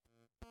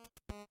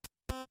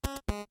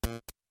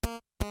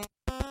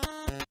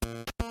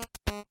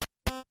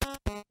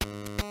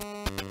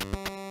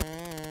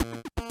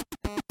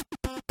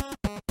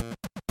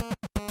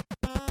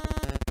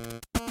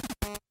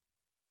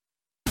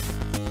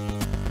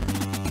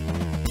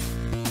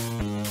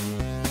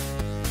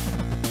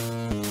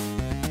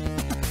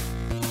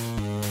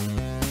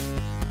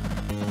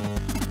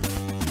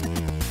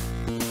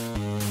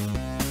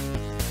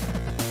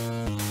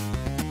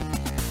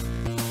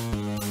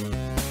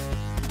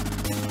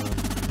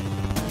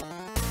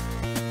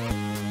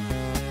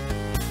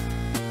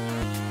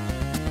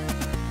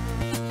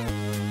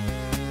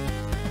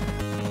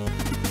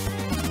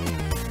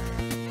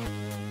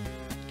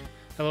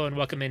Hello and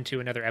welcome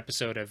into another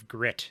episode of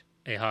Grit,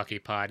 a hockey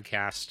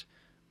podcast,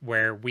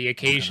 where we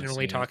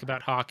occasionally talk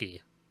about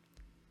hockey.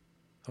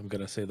 I'm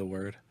gonna say the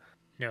word.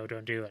 No,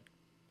 don't do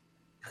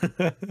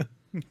it.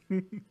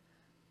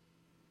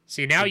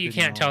 See, now you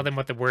can't tell them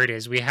what the word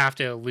is. We have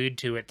to allude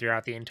to it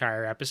throughout the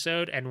entire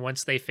episode, and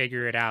once they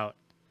figure it out,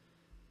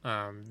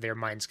 their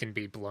minds can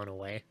be blown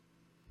away.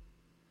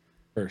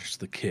 First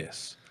the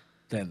kiss,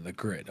 then the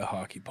Grit, a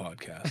hockey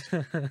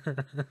podcast.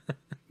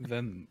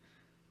 Then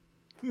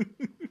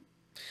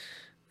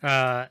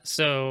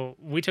so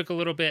we took a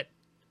little bit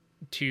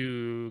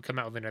to come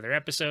out with another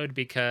episode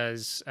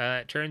because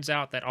it turns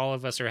out that all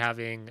of us are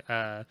having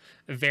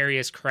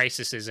various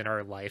crises in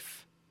our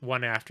life,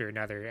 one after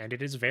another, and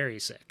it is very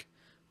sick.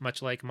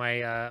 Much like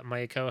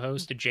my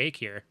co-host Jake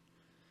here,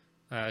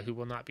 who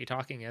will not be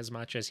talking as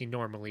much as he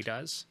normally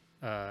does,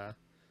 on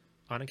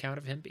account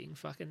of him being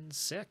fucking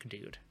sick,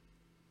 dude.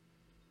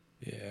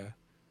 Yeah.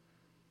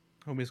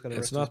 homie's got.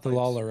 It's not the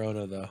La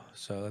Llorona though,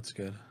 so that's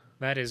good.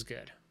 That is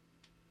good.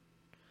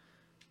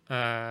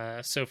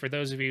 So for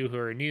those of you who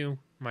are new,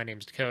 my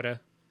name's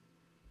Dakota.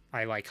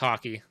 I like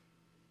hockey.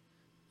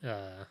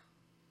 I'm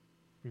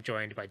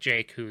joined by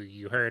Jake, who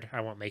you heard.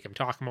 I won't make him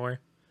talk more.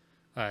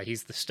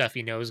 He's the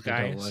stuffy nose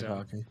guy. I don't like so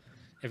hockey.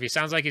 if he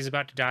sounds like he's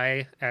about to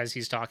die as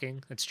he's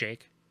talking, it's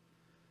Jake.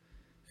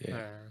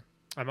 Yeah.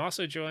 I'm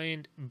also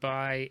joined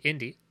by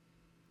Indy.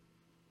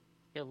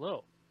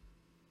 Hello.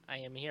 I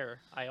am here.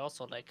 I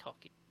also like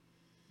hockey.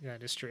 Yeah,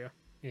 that is true.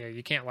 Yeah,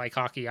 you can't like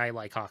hockey. I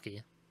like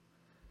hockey.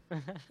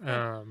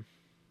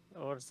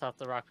 We'll just have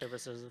to rock paper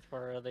scissors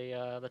for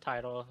the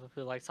title of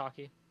who likes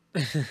hockey.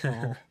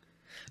 Oh,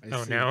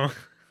 Oh no.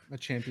 A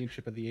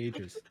championship of the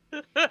ages.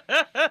 There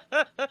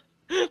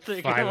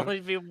Five. can only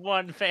be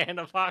one fan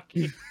of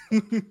hockey.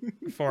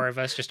 Four of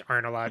us just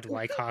aren't allowed to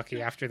like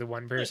hockey after the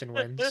one person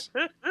wins.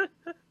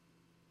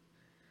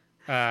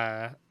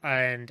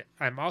 And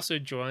I'm also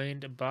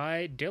joined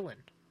by Dylan.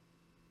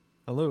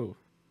 Hello.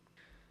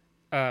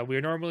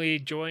 We're normally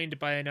joined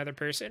by another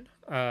person,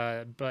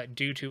 but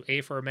due to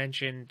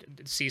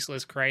aforementioned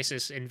ceaseless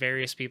crisis in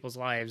various people's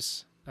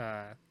lives,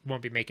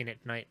 won't be making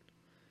it tonight.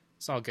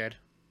 It's all good.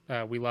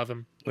 We love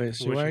him. Wait,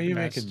 so Wish why are him you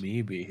the best. making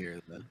me be here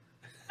then?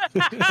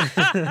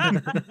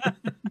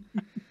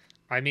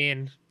 I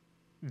mean,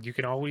 you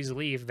can always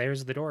leave.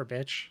 There's the door,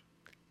 bitch.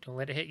 Don't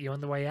let it hit you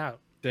on the way out.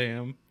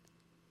 Damn.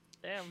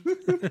 Damn.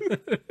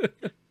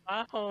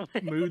 Wow.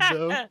 Mood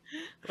though.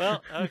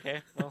 Well,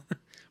 okay. Well,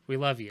 We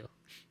love you.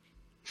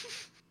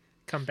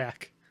 Come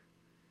back.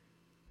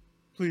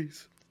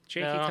 Please.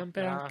 Jakey, No, come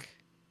back.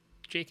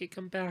 Jakey,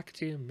 come back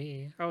to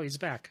me. Oh, he's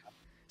back.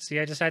 See,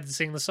 I just had to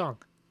sing the song.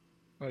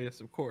 Oh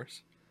yes, of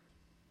course.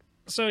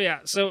 So yeah,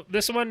 so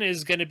this one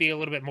is going to be a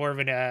little bit more of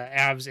an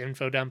Avs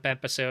info dump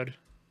episode.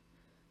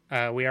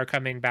 We are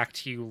coming back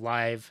to you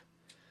live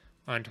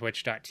on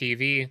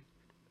twitch.tv.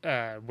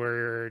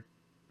 We're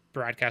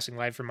broadcasting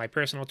live from my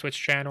personal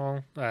Twitch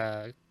channel,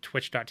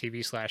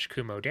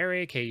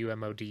 twitch.tv/Kumodere,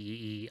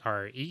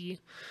 Kumodere.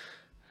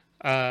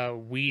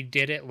 We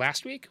did it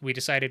last week. We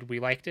decided we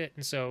liked it,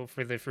 and so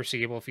for the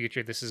foreseeable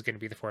future, this is going to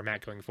be the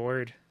format going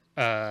forward.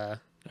 Oh,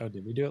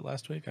 did we do it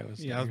last week? I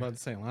was about to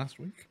say last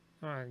week.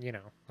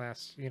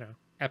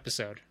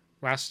 Episode.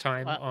 Last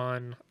time What?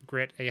 on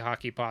Grit, a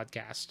hockey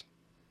podcast.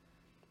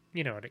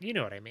 You know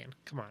what I mean.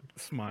 Come on.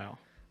 Smile.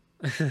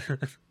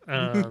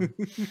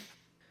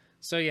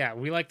 So yeah,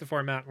 we like the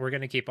format. We're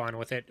going to keep on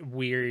with it.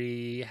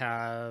 We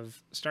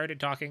have started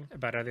talking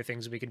about other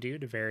things we can do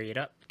to vary it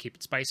up, keep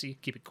it spicy,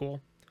 keep it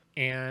cool.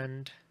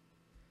 And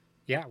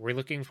yeah, we're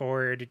looking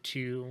forward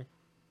to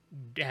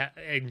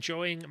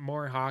enjoying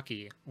more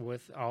hockey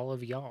with all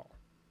of y'all.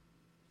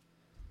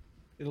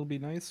 It'll be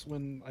nice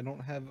when I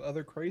don't have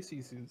other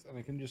crises and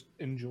I can just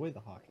enjoy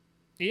the hockey.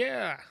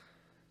 Yeah.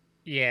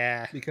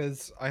 Yeah.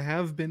 Because I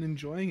have been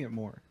enjoying it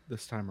more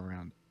this time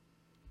around.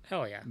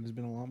 Hell yeah. And it's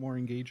been a lot more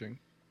engaging.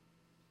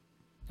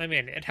 I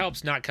mean, it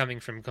helps not coming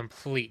from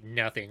complete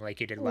nothing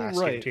like you did Well, last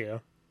year, right. too.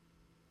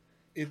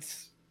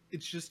 It's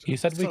just He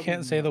said we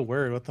can't say the something-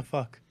 word. What the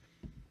fuck?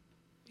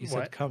 He What?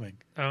 said coming.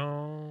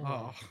 Oh.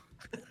 Oh.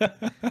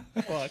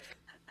 Fuck.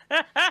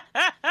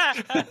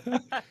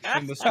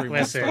 And the stream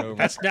will start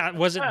Listen, over.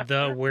 wasn't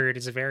the word.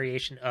 It's a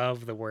variation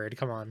of the word.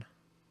 Come on.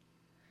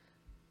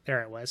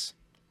 There it was.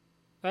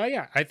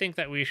 Yeah, I think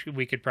that we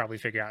could probably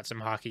figure out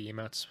some hockey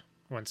emotes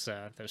once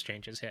those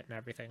changes hit and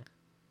everything.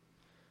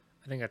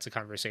 I think that's a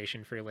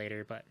conversation for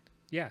later, but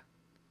yeah.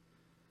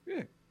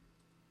 Yeah.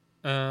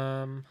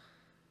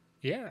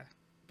 Yeah.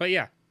 But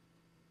yeah.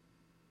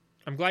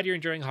 I'm glad you're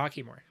enjoying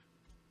hockey more.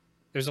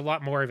 There's a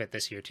lot more of it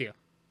this year too.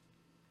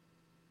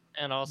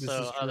 and This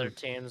also is other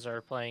true. teams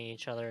are playing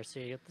each other, so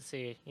you get to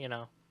see,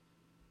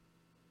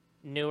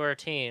 newer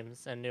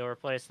teams and newer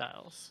play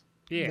styles.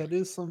 Yeah. That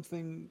is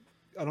something.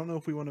 I don't know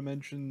if we want to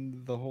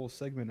mention the whole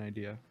segment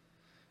idea.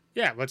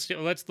 Yeah, let's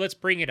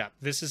bring it up.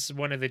 This is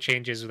one of the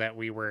changes that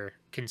we were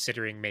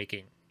considering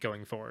making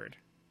going forward.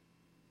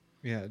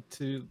 Yeah,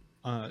 to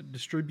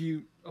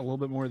distribute a little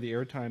bit more of the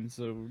airtime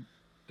so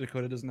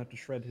Dakota doesn't have to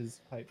shred his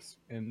pipes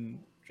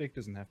and Jake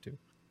doesn't have to.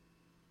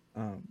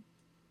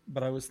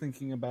 but I was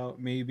thinking about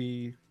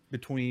maybe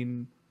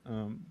between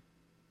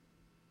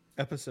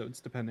episodes,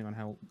 depending on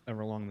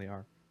however long they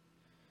are,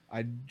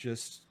 I'd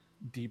just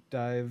deep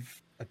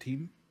dive a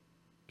team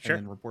Sure.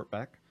 and then report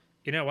back.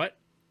 You know what?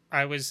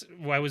 I was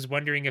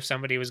wondering if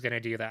somebody was going to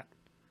do that.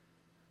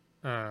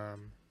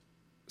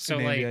 So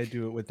Maybe like, I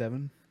do it with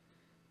Devin. I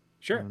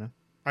sure. don't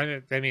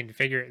know. I mean,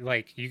 figure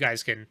like you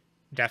guys can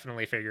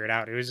definitely figure it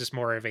out. It was just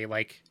more of a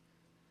like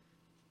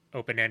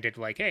open-ended,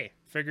 like, hey,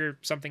 figure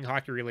something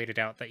hockey related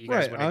out that you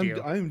guys Right, want to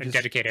do I'm and just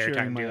dedicate sharing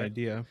airtime my to it.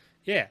 idea.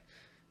 Yeah.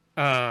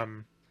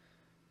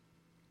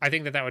 I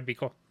think that would be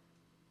cool.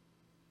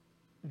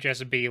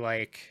 Just be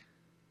like,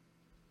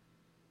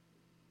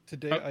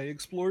 Today Oh. I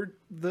explored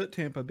the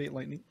Tampa Bay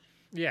Lightning.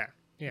 yeah,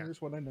 yeah.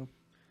 Here's what I know.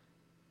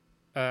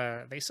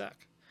 They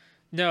suck.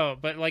 No,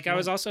 but like I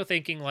was No. also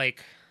thinking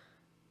like,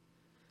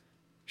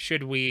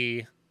 should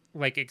we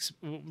like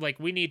like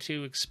we need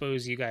to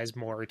expose you guys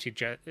more to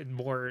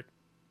more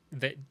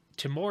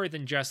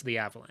than just the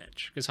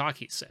Avalanche because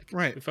hockey's sick.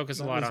 Right, We focus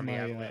a that lot was on the my,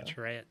 Avalanche,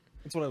 right?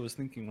 That's what I was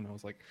thinking when I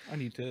was like, I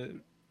need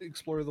to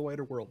explore the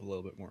wider world a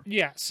little bit more.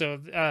 Yeah, so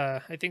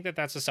I think that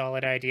that's a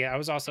solid idea. I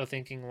was also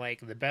thinking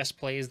like the best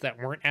plays that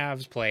weren't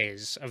Avs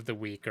plays of the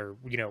week, or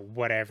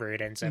whatever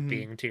it ends up Mhm.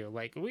 being too.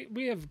 Like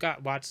we have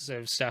got lots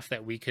of stuff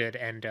that we could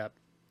end up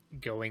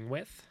going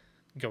with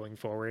going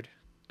forward.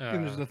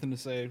 And there's nothing to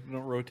say.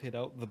 Don't rotate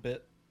out the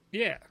bit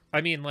Yeah,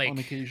 I mean like on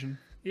occasion.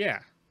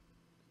 yeah.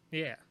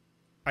 I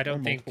Or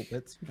don't multiple think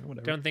bits.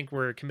 Whatever. don't think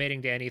we're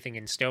committing to anything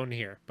in stone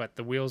here, but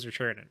the wheels are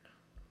turning.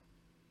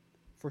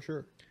 For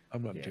sure.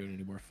 I'm not Yeah. doing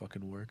any more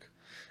fucking work.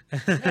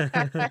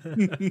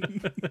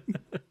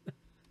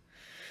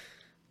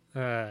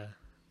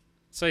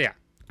 So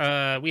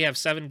yeah, we have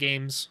 7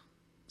 games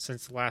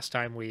since the last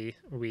time we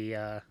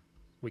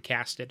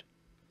casted.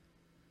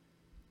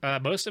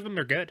 Most of them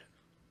are good,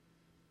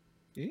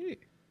 Yeah.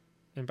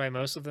 and by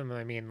most of them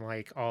I mean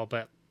like all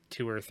but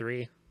 2 or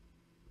 3.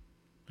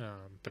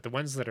 But the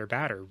ones that are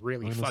bad are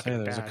really I'm gonna say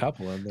fucking there's bad. a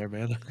couple in there,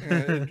 man.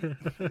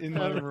 In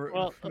my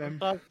Well, I was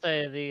about to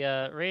say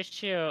the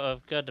ratio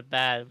of good to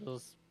bad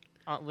was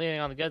leaning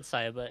on the good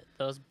side, but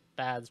those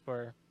bads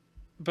were.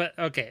 But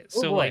okay,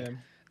 Oh, so boy. like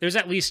there's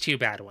at least 2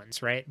 bad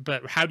ones, right?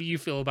 But how do you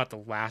feel about the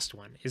last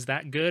one? Is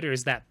that good or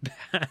is that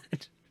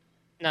bad?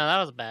 No, that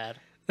was bad.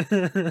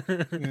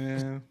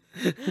 Yeah.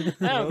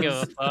 I don't give a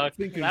was fuck.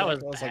 thinking That back,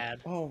 was I was bad.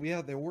 like, oh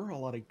yeah, there were a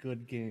lot of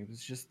good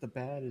games. Just the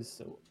bad is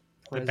so.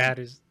 The bad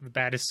is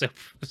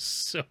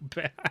so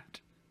bad.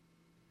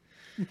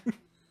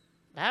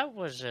 That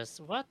was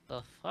just what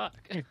the fuck.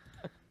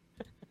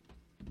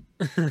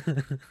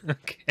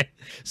 Okay.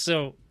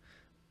 So,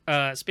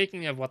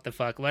 speaking of what the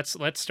fuck, let's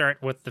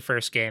start with the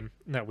first game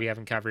that we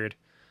haven't covered.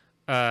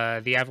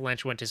 The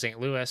Avalanche went to St.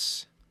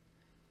 Louis.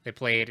 They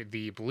played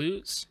the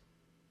Blues,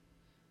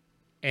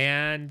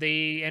 and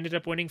they ended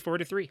up winning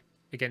 4-3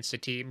 against a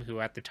team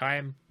who at the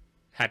time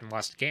hadn't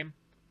lost a game.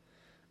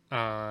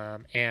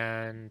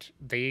 And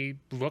they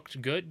looked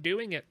good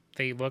doing it.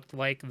 They looked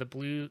like the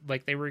Blue,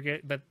 like they were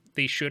good, that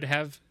they should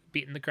have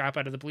beaten the crap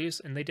out of the Blues,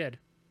 and they did.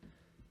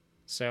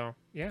 So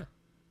yeah,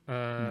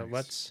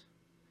 Nice.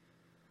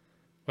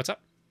 What's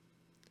up?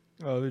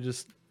 Oh, they're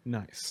just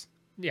nice.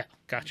 Yeah,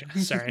 gotcha.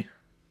 Sorry.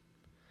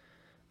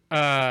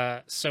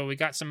 So we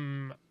got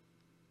some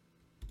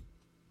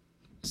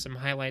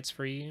highlights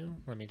for you.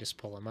 Let me just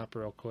pull them up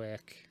real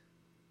quick.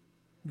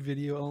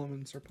 Video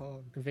elements are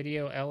pog.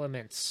 Video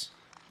elements.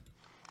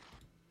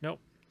 Nope.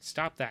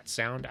 Stop that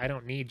sound. I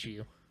don't need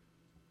you.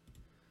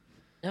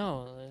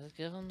 No, let's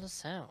give them the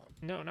sound.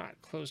 No,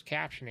 not closed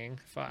captioning.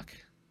 Fuck.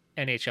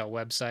 NHL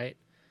website.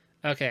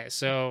 Okay,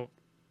 so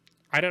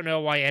I don't know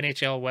why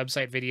NHL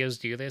website videos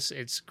do this.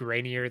 It's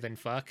grainier than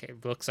fuck.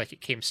 It looks like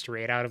it came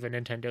straight out of a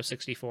Nintendo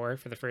 64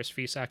 for the first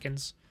few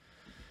seconds.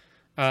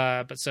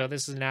 But so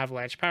this is an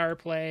Avalanche power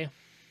play.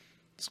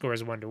 Score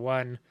is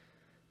 1-1.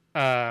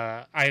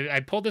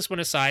 I pulled this one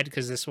aside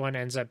because this one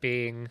ends up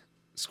being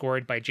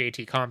scored by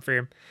JT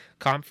Compher.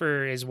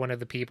 Compher is one of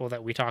the people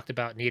that we talked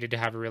about needed to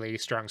have a really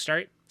strong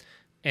start,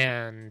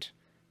 and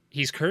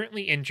he's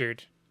currently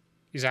injured.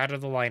 He's out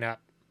of the lineup.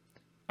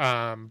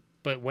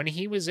 But when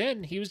he was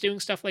in, he was doing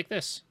stuff like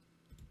this.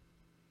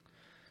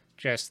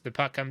 Just the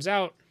puck comes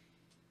out,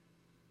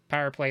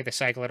 power play, they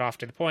cycle it off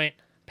to the point,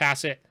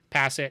 pass it,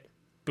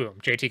 boom,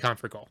 JT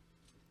Compher goal.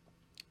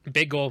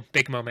 Big goal,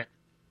 big moment.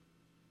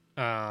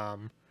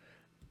 Avs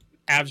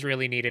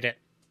really needed it.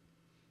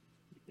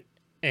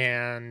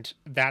 And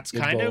that's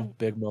Big kind goal, of...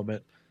 big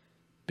moment,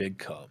 big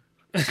cum.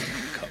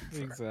 Comfort.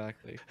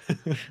 Exactly.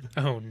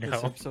 Oh, This no.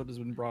 episode has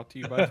been brought to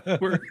you by the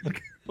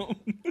word.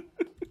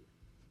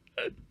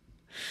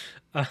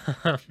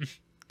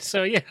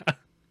 So, yeah.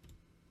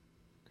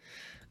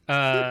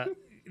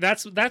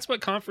 That's what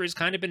Compher has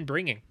kind of been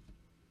bringing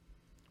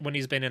when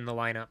he's been in the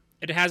lineup.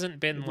 It hasn't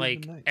been, It has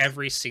like, been nice.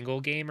 every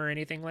single game or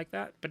anything like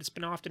that, but it's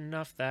been often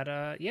enough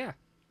that, yeah,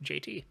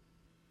 JT.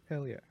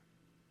 Hell yeah.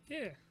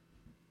 Yeah.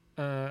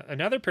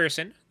 Another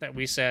person that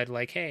we said,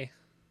 like, hey,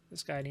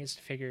 this guy needs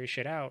to figure his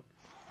shit out.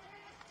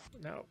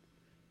 No.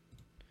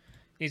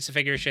 Needs to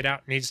figure his shit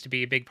out. Needs to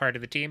be a big part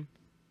of the team.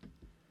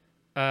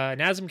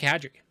 Nazem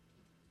Kadri.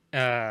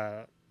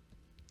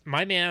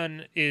 My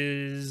man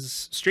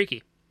is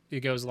streaky. He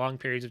goes long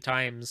periods of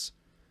times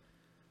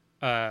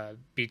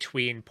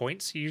between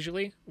points,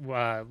 usually.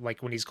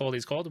 Like when he's cold,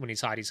 he's cold. When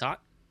he's hot, he's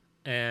hot.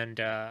 And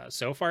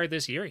so far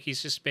this year,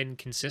 he's just been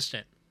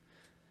consistent.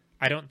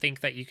 I don't think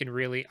that you can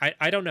really...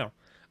 I don't know.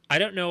 I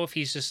don't know if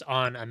he's just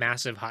on a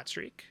massive hot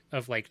streak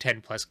of like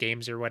 10 plus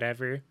games or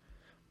whatever,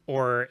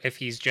 or if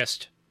he's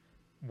just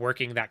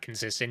working that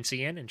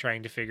consistency in and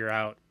trying to figure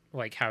out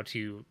like how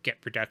to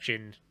get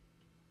production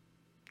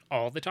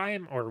all the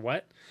time or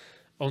what.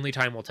 Only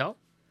time will tell.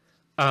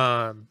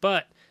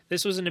 But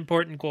this was an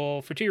important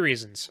goal for two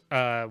reasons.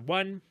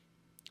 One,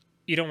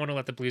 you don't want to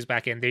let the Blues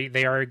back in.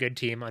 They are a good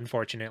team,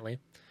 unfortunately.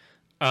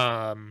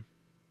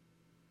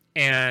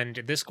 And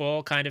this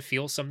goal kind of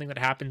feels something that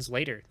happens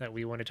later that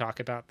we want to talk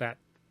about that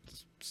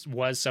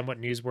was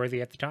somewhat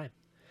newsworthy at the time.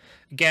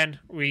 Again,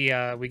 we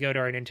go to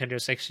our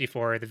Nintendo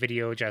 64. The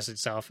video adjusts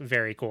itself.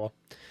 Very cool.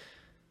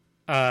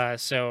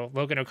 So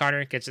Logan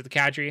O'Connor gets at the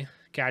Kadri.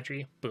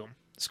 Kadri, boom,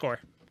 score.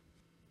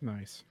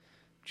 Nice.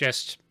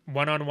 Just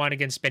one-on-one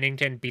against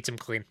Bennington, beats him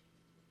clean.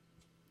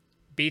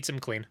 Beats him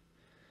clean.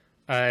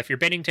 If you're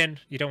Bennington,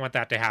 you don't want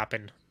that to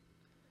happen.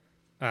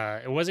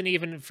 It wasn't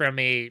even from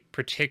a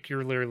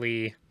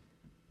particularly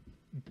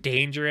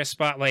dangerous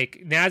spot.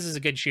 Like, Naz is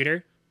a good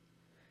shooter,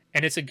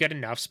 and it's a good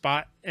enough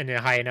spot and a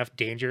high enough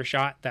danger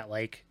shot that,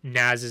 like,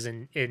 Naz is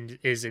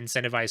is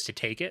incentivized to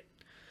take it.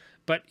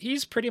 But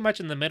he's pretty much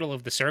in the middle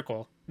of the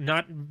circle.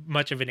 Not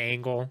much of an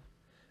angle,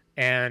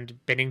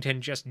 and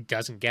Bennington just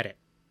doesn't get it.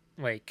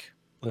 Like...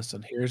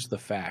 Listen, here's the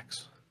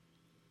facts.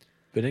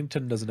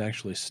 Bennington doesn't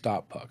actually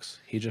stop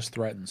pucks. He just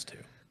threatens to.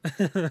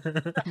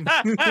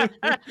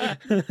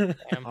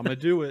 I'm gonna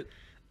do it.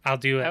 I'll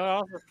do it.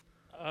 I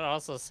would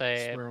also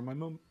say Swear on my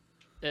mom.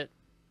 it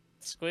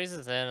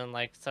squeezes in and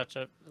like such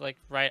a like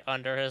right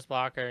under his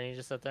blocker, and you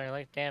just sit there and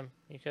like, damn,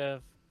 you could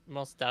have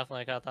most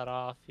definitely got that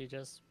off. You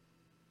just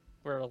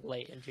were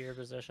late into your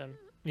position.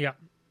 Yeah.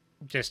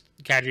 Just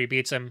Kadri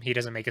beats him. He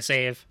doesn't make a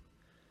save.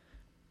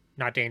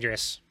 Not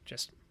dangerous.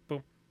 Just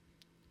boom.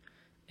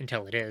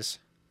 Until it is.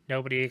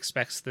 Nobody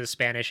expects the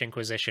Spanish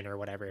Inquisition or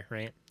whatever,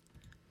 right?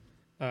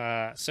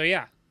 So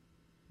yeah.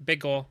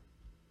 Big goal.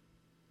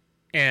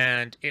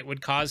 And it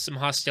would cause some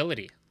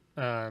hostility.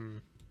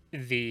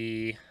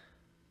 The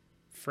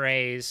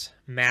phrase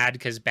mad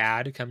 'cause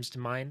bad comes to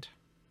mind.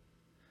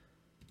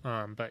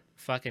 But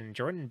fucking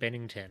Jordan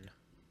Bennington.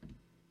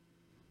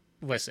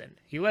 Listen,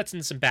 he lets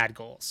in some bad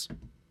goals.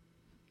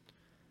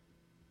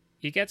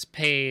 He gets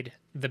paid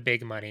the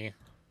big money.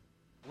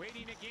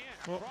 Waiting again.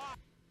 Well,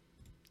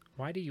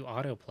 why do you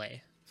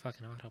autoplay?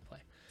 Fucking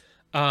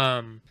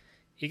autoplay.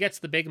 He gets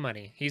the big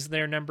money. He's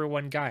their number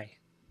one guy,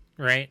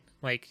 right?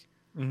 Like,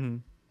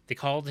 they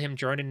called him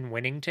Jordan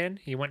Winnington.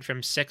 He went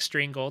from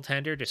 6th-string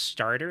goaltender to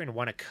starter and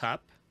won a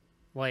cup.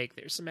 Like,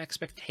 there's some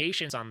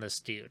expectations on this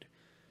dude.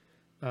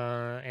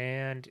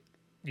 And,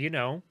 you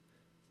know,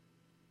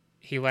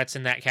 he lets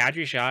in that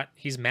Kadri shot.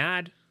 He's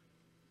mad.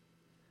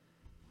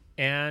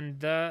 And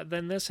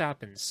then this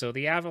happens. So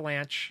the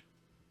Avalanche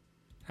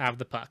have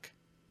the puck.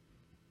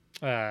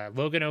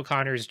 Logan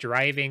O'Connor's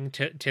driving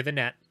to the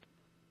net.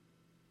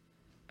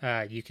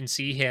 You can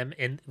see him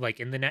in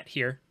the net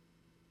here.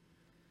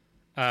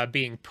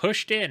 Being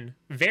pushed in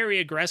very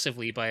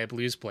aggressively by a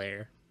Blues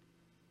player.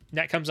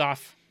 Net comes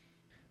off.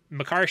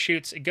 Makar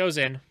shoots. It goes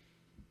in.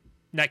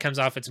 Net comes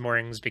off its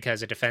moorings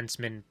because a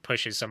defenseman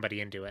pushes somebody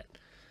into it.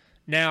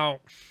 Now,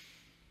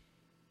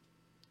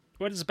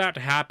 what is about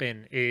to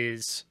happen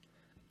is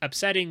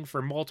upsetting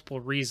for multiple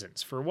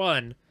reasons. For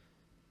one,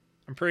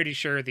 I'm pretty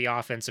sure the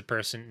offensive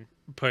person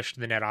pushed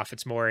the net off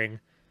its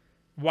mooring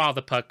while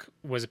the puck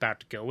was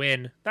about to go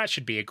in. That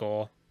should be a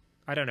goal.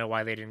 I don't know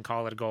why they didn't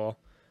call it a goal,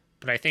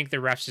 but I think the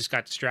refs just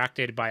got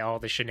distracted by all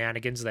the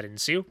shenanigans that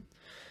ensue,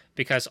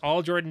 because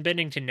all Jordan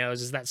Bennington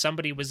knows is that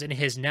somebody was in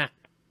his net,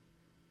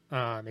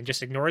 and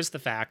just ignores the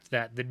fact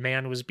that the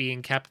man was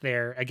being kept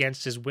there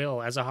against his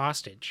will as a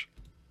hostage.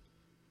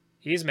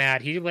 He's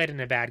mad. He let in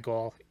a bad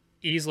goal.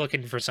 He's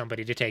looking for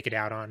somebody to take it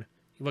out on.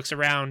 He looks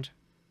around.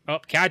 Oh,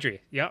 Kadri.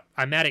 Yep,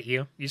 I'm mad at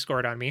you. You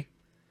scored on me.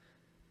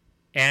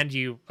 And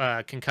you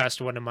concussed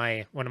one of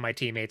my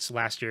teammates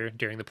last year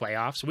during the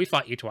playoffs. We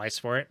fought you twice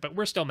for it, but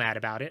we're still mad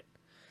about it.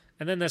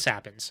 And then this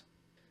happens.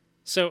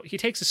 So he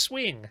takes a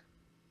swing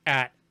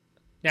at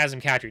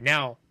Nazem Kadri.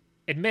 Now,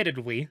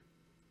 admittedly,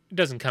 it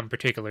doesn't come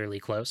particularly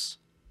close.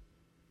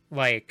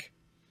 Like,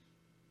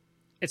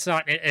 it's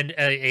not an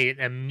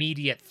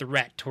immediate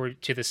threat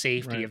to the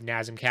safety of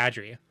Nazem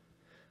Kadri.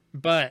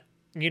 But,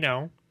 you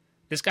know,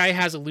 this guy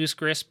has a loose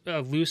grasp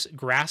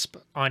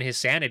on his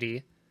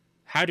sanity.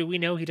 How do we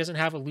know he doesn't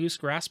have a loose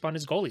grasp on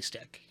his goalie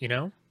stick, you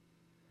know?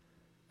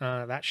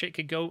 That shit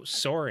could go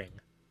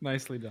soaring.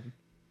 Nicely done.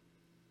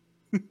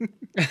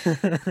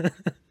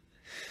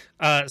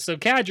 So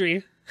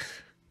Kadri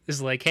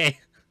is like, hey,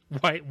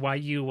 why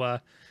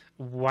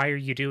are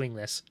you doing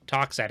this?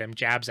 Talks at him,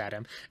 jabs at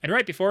him. And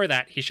right before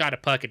that, he shot a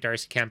puck at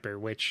Darcy Kemper,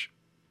 which...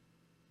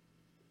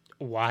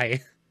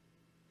 Why?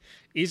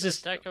 He's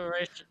just...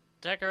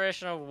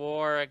 declaration of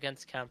war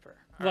against Kemper.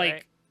 all Like,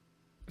 right?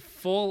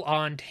 full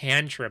on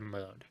tantrum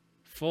mode.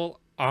 Full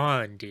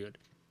on, dude.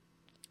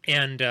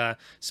 And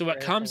so what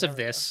Greatest comes thing of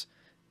ever, this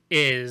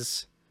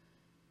is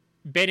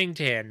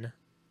Bennington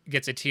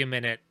gets a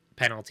 2-minute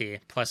penalty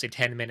plus a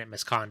 10-minute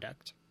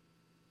misconduct.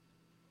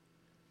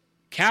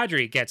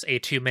 Kadri gets a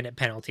 2-minute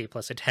penalty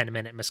plus a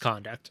 10-minute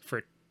misconduct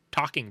for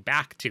talking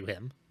back to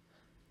him.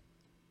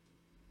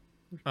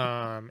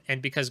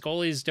 And because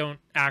goalies don't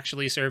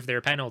actually serve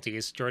their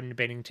penalties, Jordan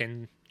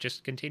Bennington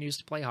just continues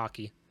to play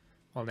hockey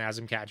while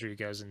Nazem Kadri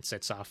goes and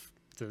sits off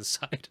to the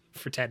side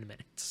for 10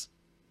 minutes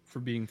For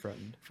being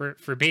threatened.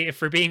 for being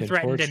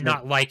threatened and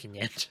not liking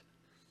it.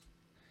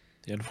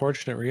 The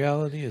unfortunate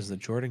reality is that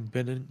Jordan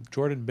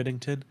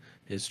Bennington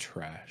is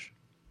trash.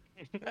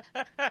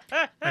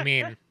 I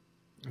mean,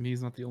 And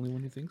he's not the only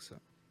one who thinks so.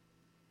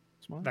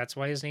 Smart. that's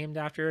why he's named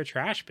after a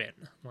trash bin.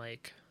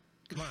 Like,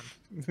 come on.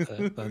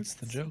 That's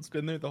the joke. It's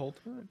been there the whole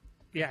time.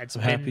 Yeah, it's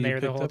I'm been happy you there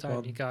the picked whole up time.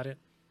 on- You got it.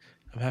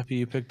 I'm happy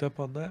you picked up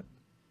on that.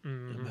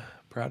 Mhm. I'm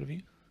proud of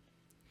you.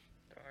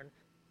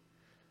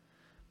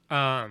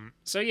 Darn.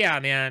 So yeah,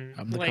 man.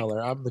 I'm the like,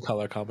 color. I'm the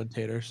color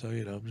commentator, so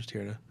I'm just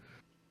here to,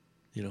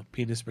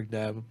 Penis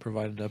McNabb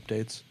providing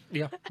updates.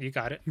 Yeah, you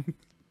got it.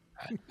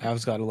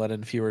 I've got to let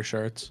in fewer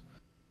shirts.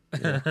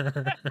 Yeah.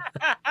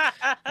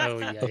 Oh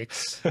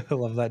yikes! I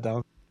love that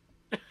down.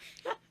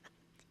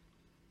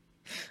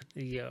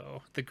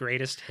 Yo, the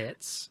greatest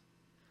hits.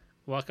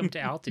 Welcome to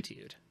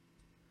altitude.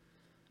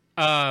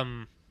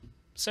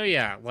 So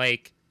yeah,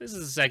 like, this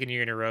is the second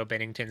year in a row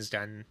Bennington's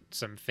done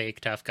some fake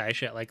tough guy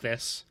shit like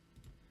this.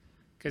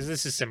 Because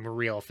this is some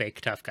real fake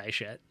tough guy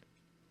shit.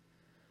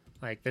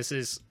 Like, this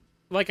is,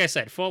 like I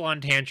said, full on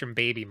tantrum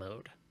baby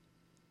mode.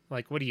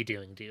 Like, what are you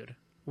doing, dude?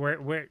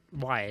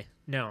 Why?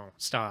 No,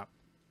 stop.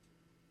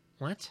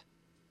 What?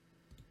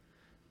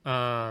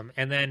 And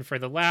then for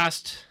the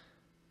last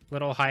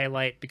little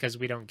highlight, because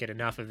we don't get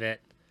enough of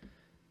it,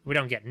 we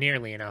don't get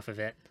nearly enough of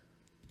it,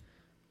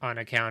 on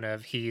account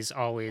of he's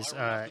always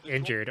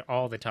injured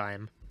all the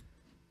time.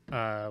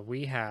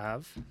 We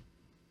have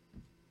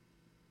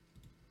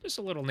just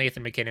a little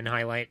Nathan MacKinnon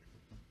highlight.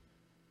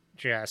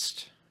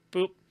 Just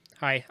boop.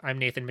 Hi, I'm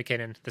Nathan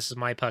MacKinnon. This is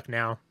my puck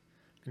now. I'm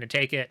gonna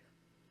take it.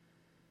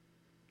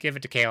 Give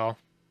it to Kale.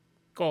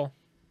 Goal.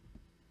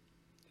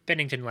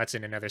 Bennington lets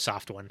in another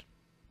soft one.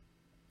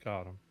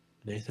 Got him.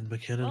 Nathan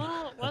McKinnon.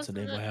 Oh, That's a wasn't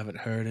name I it- haven't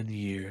heard in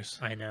years.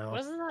 I know.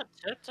 Wasn't that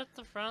tipped at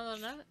the front of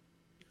the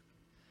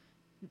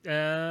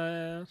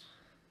net?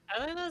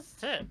 I think that's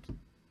tipped.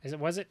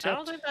 Was it I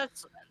don't tipped? think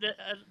that's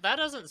that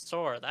doesn't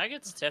soar. That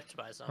gets tipped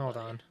by somebody. Hold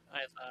on. I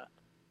thought.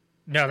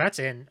 No, that's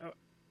in. Oh,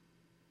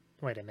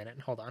 wait a minute.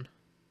 Hold on.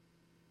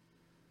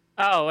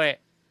 Oh wait,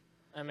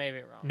 I may be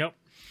wrong. Nope.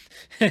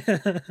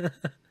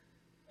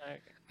 Okay.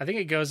 I think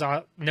it goes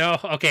off. No,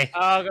 okay.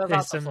 Oh, it goes There's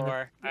off the some-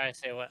 floor. I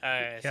see what.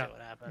 I see Yeah. what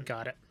happened.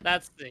 Got it.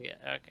 That's the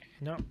okay.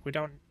 No, we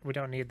don't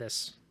need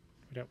this.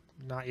 We don't.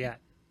 Not yet.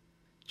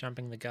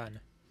 Jumping the gun.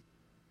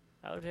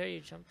 How dare you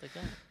jump the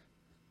gun?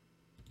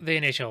 The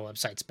NHL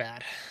website's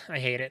bad. I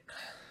hate it.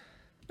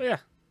 But yeah,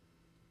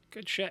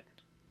 good shit.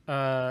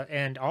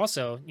 And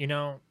also, we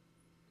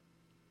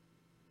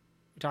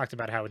talked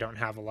about how we don't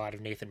have a lot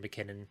of Nathan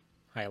MacKinnon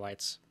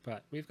highlights,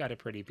 but we've got a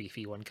pretty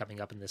beefy one coming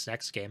up in this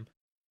next game.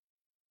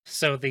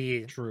 So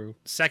the True.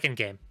 second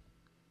game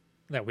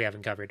that we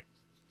haven't covered,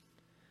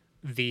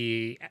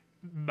 the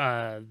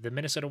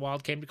Minnesota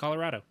Wild came to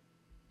Colorado.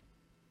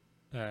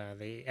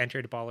 They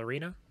entered Ball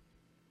Arena.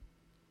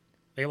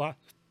 They lost.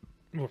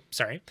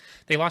 Sorry,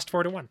 they lost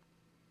 4-1.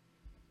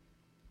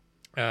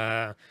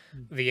 The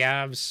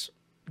Avs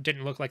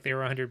didn't look like they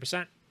were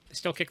 100%. They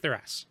still kicked their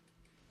ass.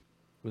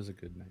 It was a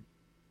good night.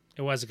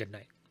 It was a good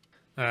night.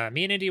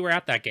 Me and Indy were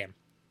at that game.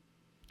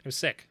 It was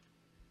sick.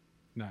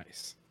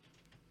 Nice.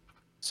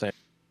 Same.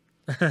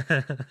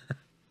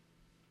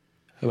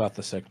 About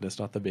the sickness,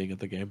 not the being at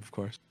the game, of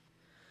course.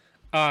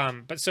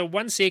 But so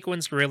one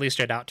sequence really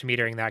stood out to me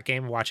during that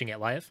game, watching it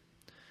live.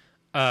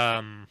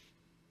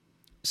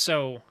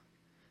 So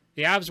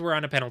the Avs were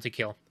on a penalty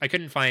kill. I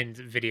couldn't find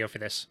video for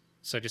this,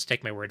 so just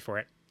take my word for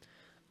it.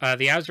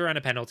 The Avs were on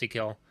a penalty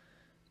kill,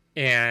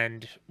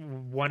 and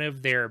one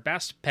of their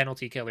best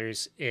penalty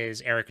killers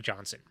is Eric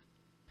Johnson.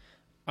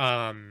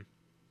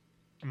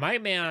 My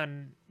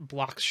man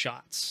blocks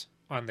shots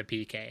on the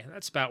PK.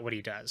 That's about what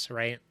he does,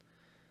 right?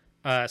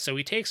 So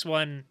he takes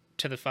one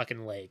to the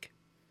fucking leg.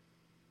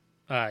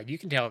 You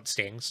can tell it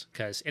stings,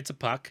 because it's a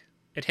puck.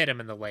 It hit him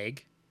in the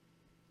leg.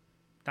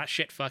 That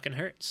shit fucking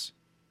hurts.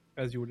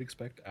 As you would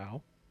expect,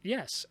 ow.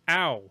 Yes.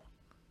 Ow.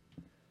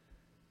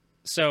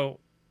 So,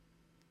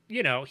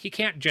 he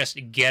can't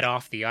just get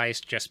off the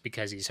ice just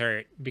because he's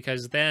hurt,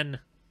 because then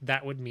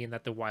that would mean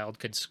that the Wild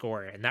could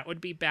score, and that would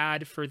be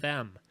bad for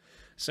them.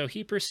 So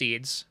he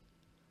proceeds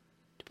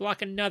to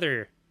block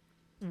another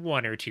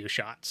 1 or 2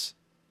 shots.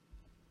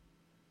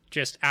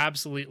 Just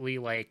absolutely,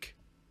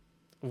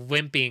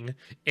 limping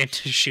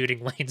into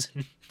shooting lanes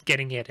and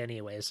getting hit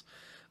anyways.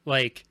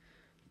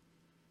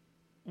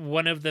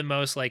 One of the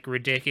most,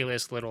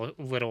 ridiculous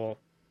little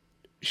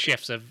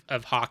shifts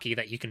of hockey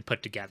that you can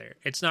put together.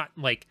 It's not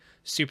like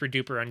super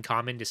duper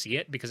uncommon to see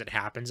it because it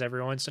happens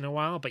every once in a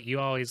while, but you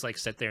always like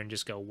sit there and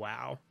just go,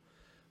 wow,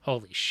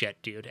 holy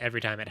shit, dude,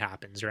 every time it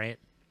happens, right?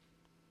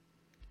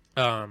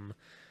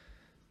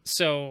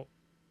 So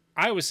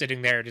I was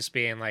sitting there just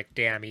being like,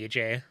 damn,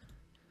 EJ,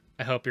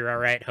 I hope you're all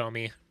right,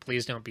 homie.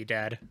 Please don't be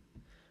dead.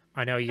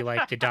 I know you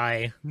like to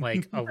die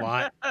like a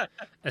lot,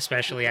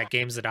 especially at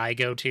games that I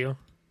go to.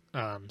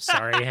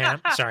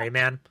 Sorry,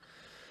 man.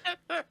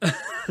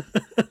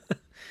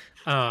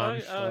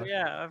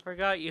 Yeah, I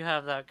forgot you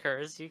have that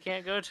curse. You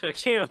can't go to a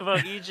game about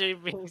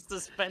EJ being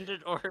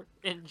suspended or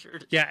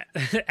injured. Yeah,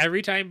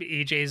 every time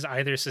EJ's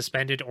either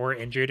suspended or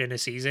injured in a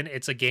season,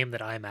 it's a game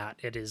that I'm at.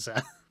 It is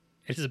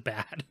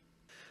bad.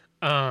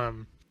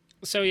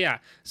 So yeah,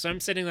 so I'm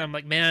sitting there, I'm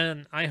like,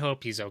 man, I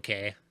hope he's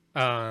okay.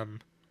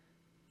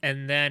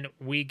 And then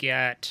we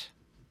get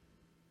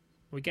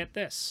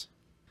this.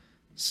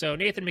 So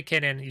Nathan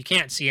MacKinnon, you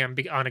can't see him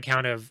on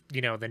account of,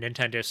 the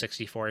Nintendo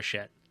 64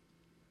 shit.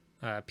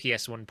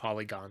 PS1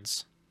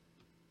 polygons.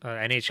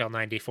 NHL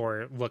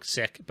 94 looked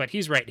sick, but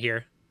he's right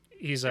here.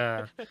 He's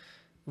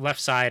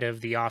left side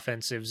of the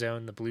offensive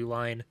zone, the blue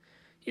line.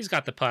 He's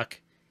got the puck.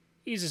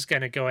 He's just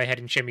going to go ahead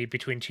and shimmy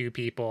between two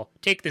people,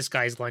 take this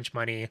guy's lunch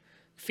money,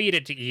 feed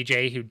it to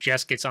EJ, who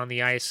just gets on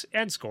the ice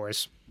and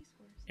scores.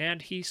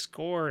 And he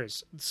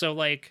scores. So,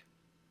 like,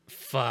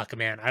 fuck,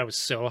 man, I was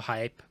so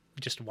hype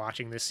just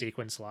watching this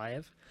sequence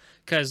live.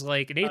 Because,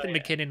 like, Nathan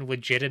MacKinnon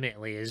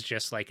legitimately is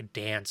just, like,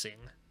 dancing.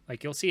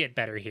 Like, you'll see it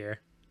better here.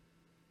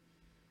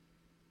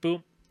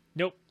 Boom.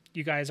 Nope.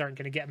 You guys aren't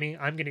going to get me.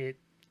 I'm going to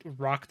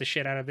rock the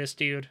shit out of this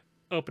dude.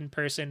 Open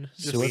person.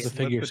 So as a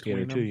figure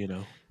skater,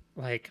 too,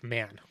 Like,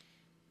 man.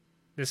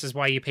 This is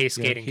why you pay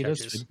skating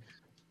coaches.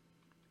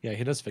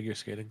 He does figure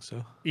skating,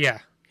 so. Yeah.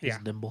 He's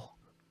nimble.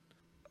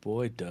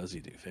 Boy, does he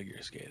do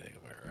figure skating,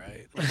 am I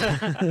right?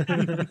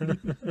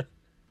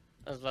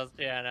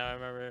 I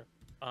remember.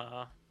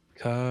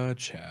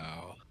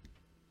 Ka-chow.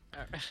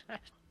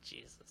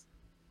 Jesus.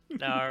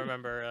 No, I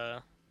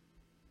remember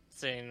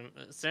seeing,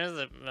 as soon as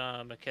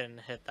MacKinnon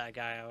hit that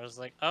guy, I was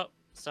like, oh,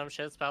 some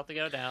shit's about to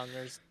go down.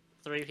 There's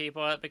 3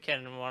 people at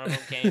MacKinnon, one of them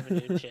can't even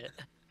do shit.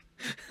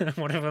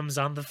 One of them's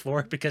on the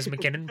floor because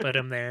MacKinnon put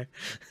him there.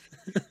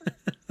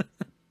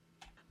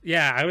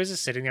 Yeah, I was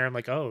just sitting there. I'm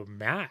like, oh,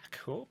 Mac,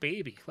 oh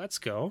baby, let's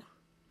go,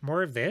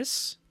 more of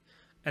this.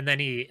 And then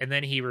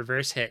he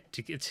reverse hit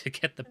to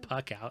get the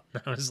puck out.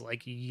 And I was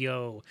like,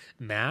 yo,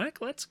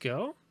 Mac, let's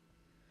go.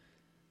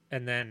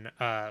 And then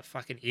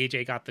fucking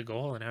EJ got the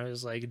goal, and I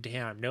was like,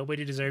 damn,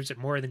 nobody deserves it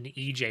more than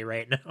EJ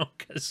right now,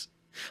 because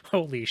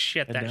holy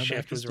shit, that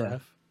shift was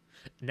rough.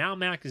 Now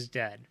Mac is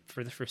dead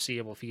for the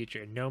foreseeable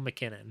future. No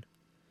MacKinnon.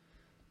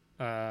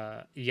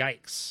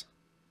 Yikes.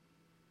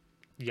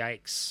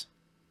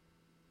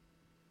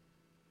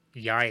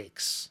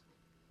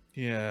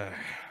 Yeah.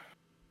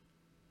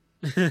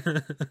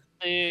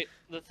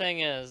 The thing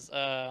is,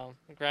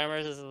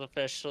 Grammars is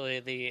officially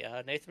the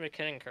Nathan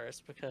MacKinnon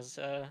curse, because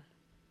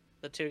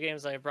the 2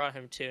 games I brought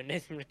him to,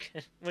 Nathan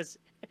MacKinnon was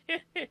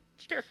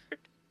injured.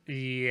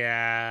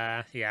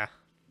 Yeah.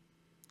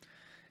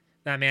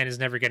 That man is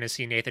never going to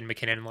see Nathan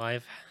MacKinnon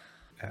live.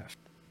 Yeah.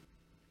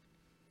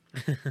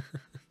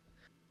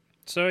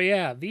 So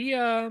yeah,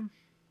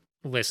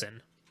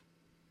 listen.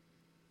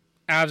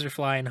 Avs are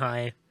flying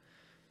high.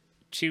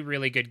 2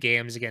 really good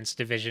games against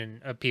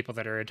division of people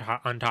that are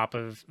on top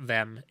of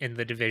them in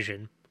the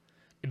division.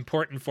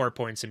 Important 4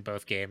 points in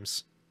both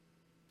games.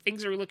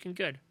 Things are looking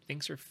good.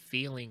 Things are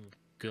feeling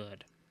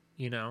good.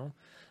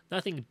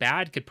 Nothing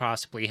bad could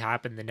possibly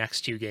happen the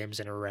next 2 games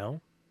in a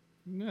row.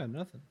 Yeah,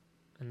 nothing.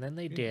 And then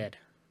they did.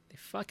 They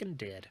fucking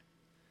did.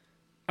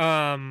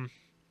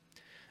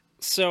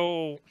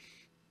 So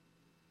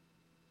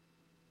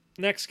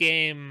next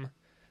game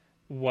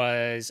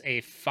was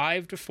a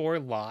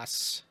 5-4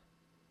 loss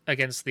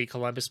against the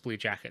Columbus Blue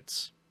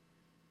Jackets.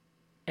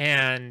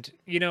 And,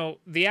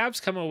 the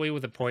Avs come away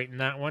with a point in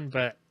that one,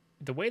 but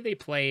the way they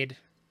played,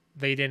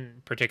 they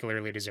didn't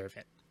particularly deserve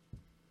it.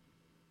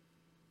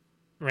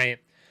 Right?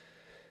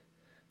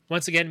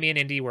 Once again, me and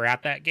Indy were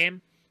at that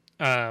game.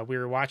 We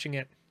were watching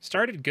it.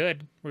 Started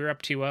good. We were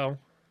up 2-0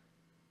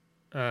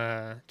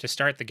 to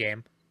start the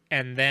game.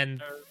 And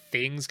then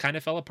things kind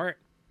of fell apart.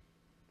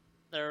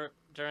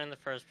 During the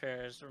first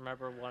period, I just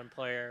remember one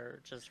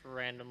player just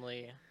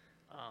randomly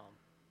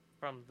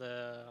from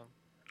the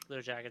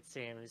Blue Jackets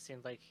team. It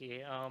seemed like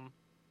he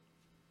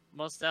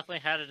most definitely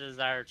had a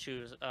desire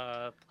to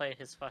play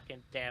his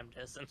fucking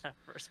damnedest in that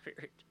first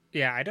period.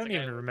 Yeah, I don't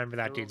even remember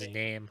that dude's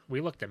name. We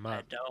looked him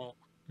up. I don't.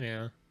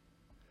 Yeah.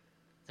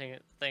 I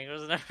think it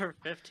was number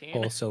 15.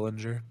 Cole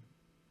Sillinger.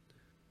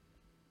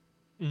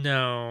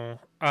 No.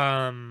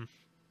 I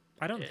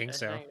don't think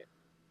so.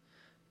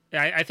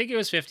 I think it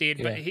was 15,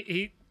 but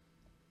he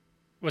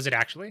was it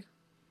actually?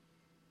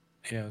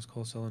 Yeah, it was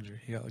Cole Sillinger.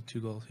 He got like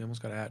 2 goals. He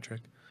almost got a hat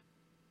trick.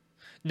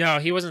 No,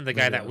 he wasn't the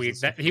guy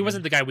he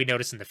wasn't the the guy we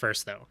noticed in the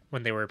first though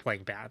when they were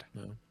playing bad.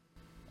 No.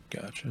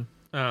 Gotcha.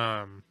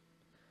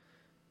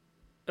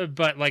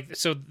 but like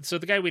so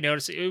the guy we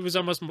noticed, it was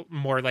almost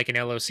more like an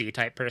LOC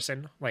type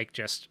person, like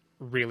just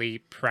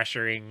really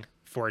pressuring,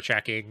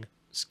 forechecking,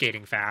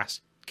 skating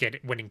fast,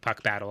 winning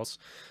puck battles,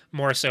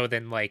 more so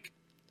than like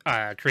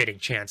creating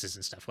chances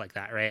and stuff like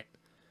that, right?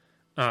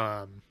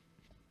 And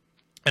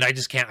I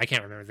can't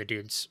remember the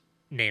dude's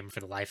name for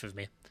the life of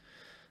me.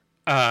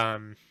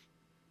 But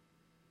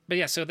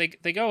yeah, so they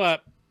go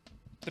up.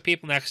 The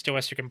people next to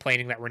us are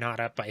complaining that we're not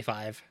up by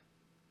 5.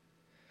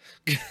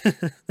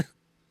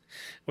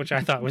 Which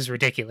I thought was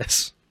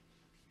ridiculous.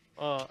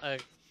 Well, I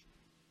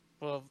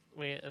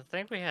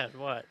think we had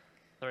what,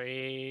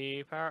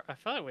 3 power? I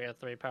feel like we had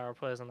 3 power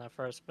plays on that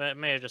first, but it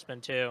may have just been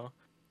 2.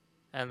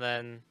 And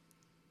then,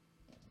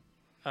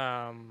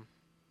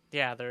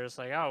 yeah, there's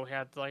like, oh, we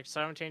had like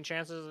 17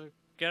 chances to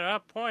get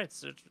up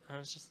points. I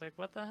was just like,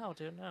 what the hell,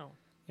 dude? No.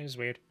 It was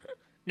weird.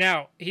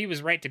 Now, he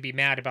was right to be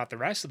mad about the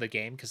rest of the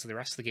game because the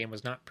rest of the game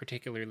was not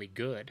particularly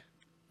good,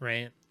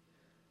 right?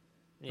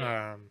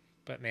 Yeah.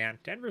 But man,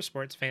 Denver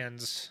sports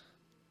fans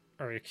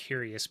are a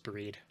curious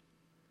breed.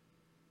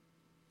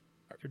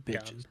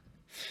 They're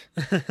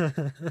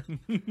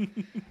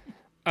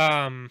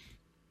dumb.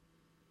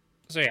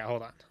 So yeah,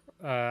 hold on.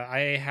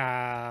 I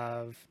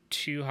have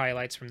 2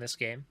 highlights from this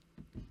game.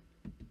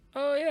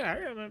 Oh yeah, I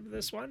remember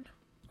this one.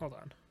 Hold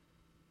on.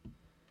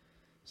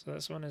 So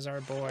this one is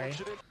our boy.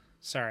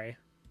 Sorry,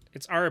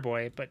 it's our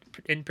boy, but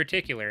in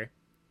particular,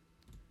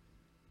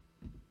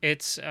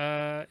 it's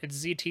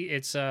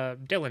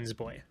Dylan's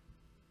boy.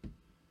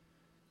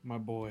 My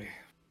boy.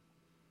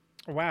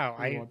 Wow,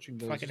 I Watching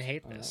those, fucking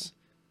hate this.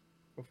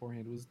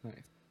 Beforehand was nice.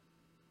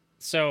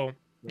 So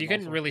Then you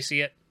couldn't also- really see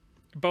it.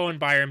 Bowen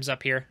Byram's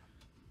up here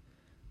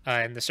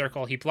in the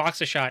circle. He blocks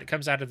a shot. It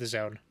comes out of the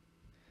zone.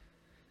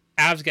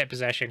 Avs get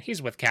possession.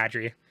 He's with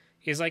Kadri.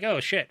 He's like, "Oh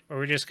shit,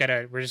 we're just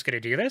gonna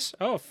do this.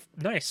 Oh,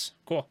 nice,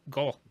 cool,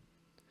 goal."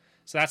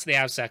 So that's the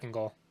Avs' second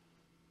goal.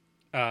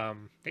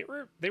 They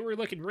were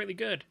looking really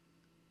good.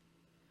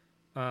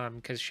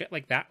 Because shit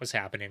like that was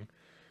happening,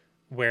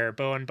 where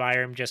Bowen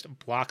Byram just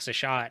blocks a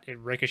shot. It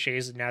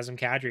ricochets at Nazem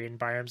Kadri, and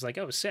Byram's like,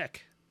 "Oh,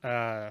 sick.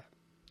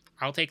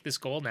 I'll take this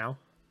goal now."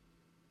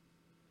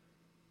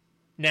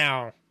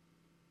 Now,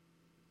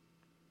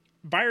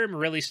 Byram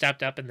really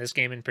stepped up in this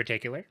game in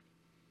particular,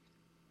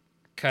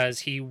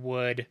 because he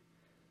would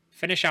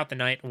finish out the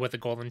night with a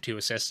goal and 2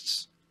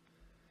 assists.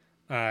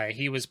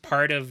 He was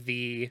part of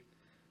the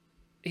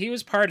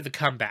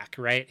comeback,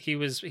 right? He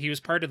was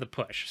part of the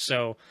push.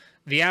 So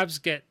the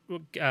Avs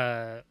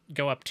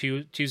go up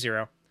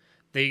 2-0.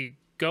 They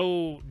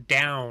go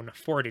down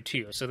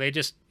 4-2. So they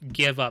just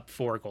give up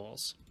 4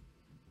 goals,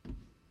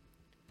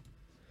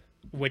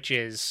 which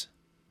is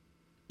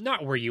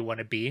not where you want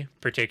to be,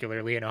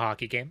 particularly in a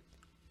hockey game.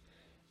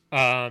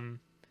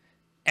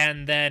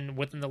 And then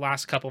within the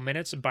last couple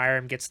minutes,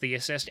 Byram gets the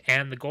assist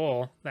and the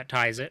goal that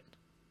ties it.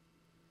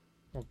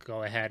 We'll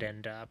go ahead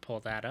and pull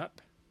that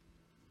up.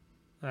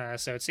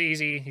 So it's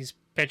easy. He's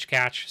pitch,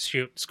 catch,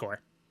 shoot,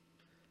 score.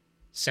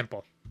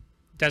 Simple.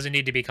 Doesn't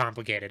need to be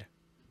complicated.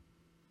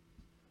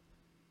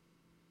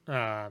 He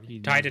Tied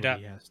knows it what up.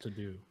 He has to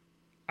do.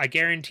 I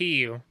guarantee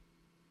you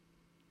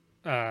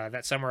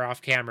that somewhere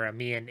off camera,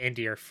 me and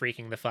Indy are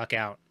freaking the fuck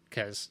out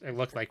because it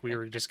looked like we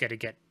were just going to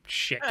get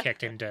shit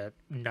kicked into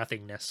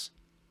nothingness.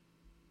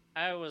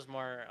 I was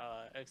more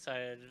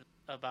excited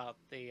about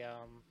the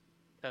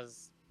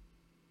because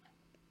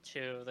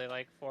 2, they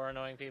like 4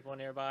 annoying people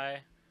nearby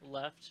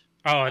left.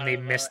 Oh, and out they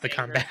of, missed the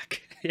anger.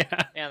 comeback.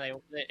 Yeah. Yeah,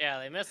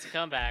 they missed the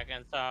comeback,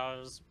 and so I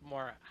was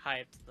more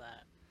hyped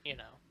that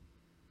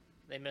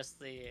they missed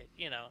the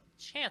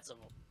chance of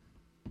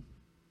them.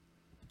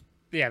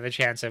 Yeah, the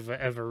chance of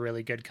a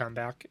really good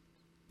comeback.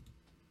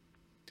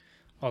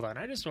 Hold on,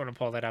 I just want to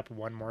pull that up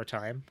one more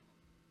time.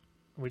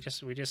 We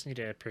just need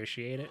to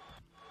appreciate it.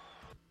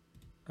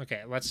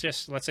 Okay, let's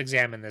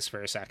examine this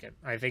for a second.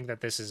 I think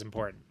that this is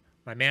important.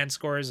 My man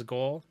scores a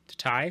goal to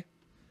tie,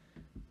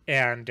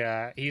 and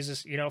he's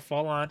just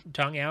full on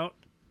tongue out,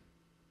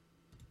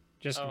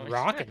 just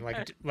rocking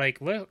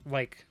like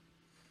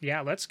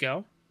yeah, let's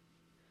go.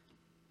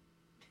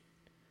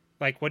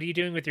 Like, what are you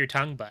doing with your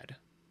tongue, bud?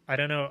 I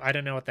don't know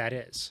what that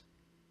is.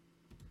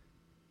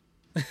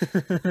 You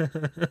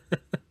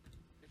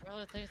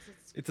probably think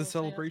It's a cool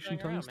celebration thing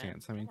tongue around,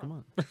 man. stance. I mean,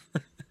 come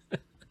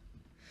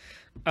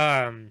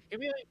on.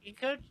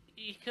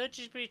 You could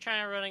just be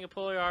trying to running a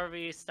pulley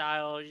RV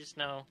style. You just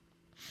know,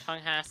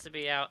 tongue has to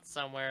be out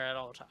somewhere at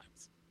all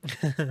times.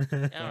 I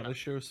don't Gotta know.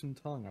 show some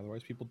tongue,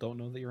 otherwise people don't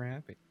know that you're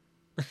happy.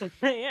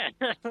 Yeah.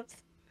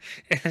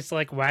 It's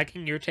like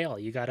wagging your tail.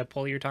 You got to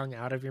pull your tongue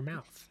out of your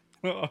mouth.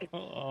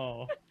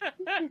 Oh.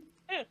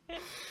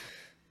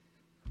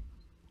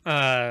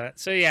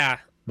 So yeah,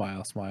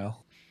 Smile.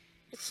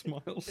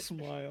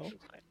 Smile.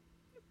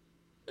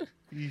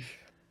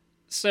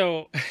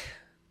 so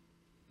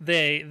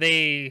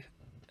they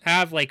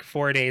have like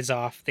 4 days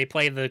off. They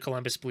play the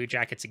Columbus Blue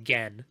Jackets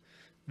again,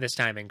 this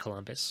time in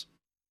Columbus.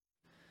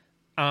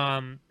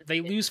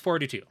 They lose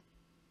 4-2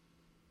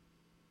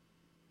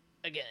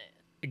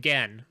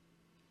 Again.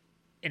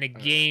 in a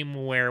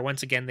game where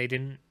once again they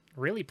didn't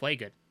really play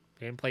good.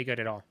 They didn't play good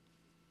at all.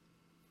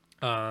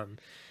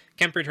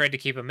 Kemper tried to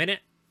keep them in it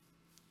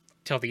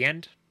till the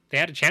end. They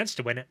had a chance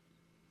to win it,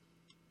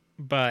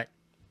 but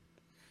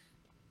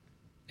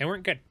they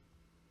weren't good.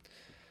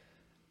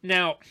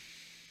 Now,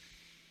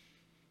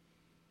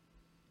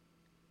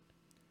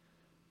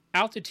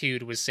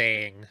 Altitude was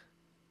saying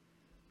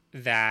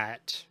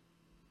that,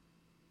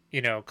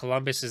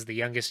 Columbus is the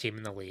youngest team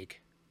in the league,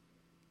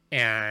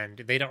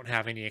 and they don't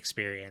have any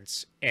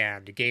experience,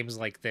 and games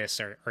like this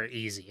are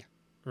easy,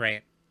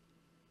 right?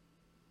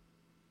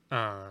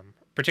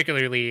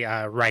 Particularly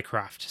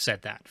Rycroft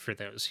said that, for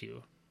those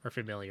who are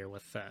familiar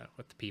with the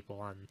people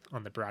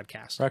on the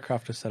broadcast.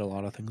 Rycroft has said a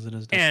lot of things in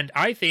his day. And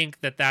I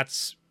think that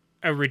that's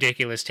a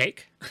ridiculous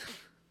take.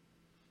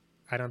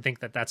 I don't think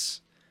that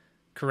that's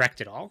correct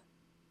at all,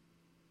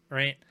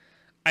 right?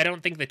 I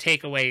don't think the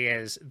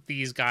takeaway is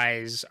these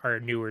guys are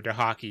newer to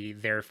hockey,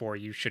 therefore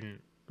you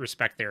shouldn't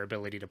respect their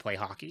ability to play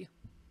hockey.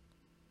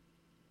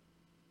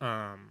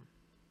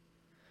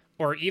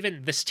 Or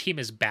even this team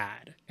is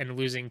bad, and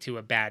losing to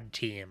a bad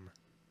team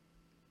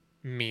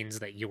means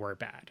that you're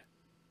bad,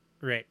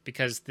 right?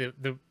 Because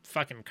the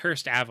fucking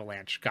cursed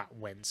Avalanche got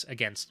wins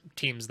against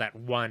teams that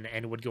won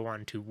and would go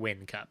on to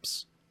win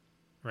cups,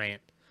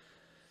 right?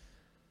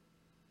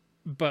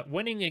 But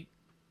winning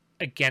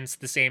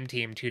against the same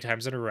team 2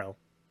 times in a row,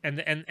 and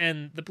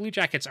the Blue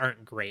Jackets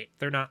aren't great.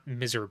 They're not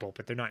miserable,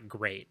 but they're not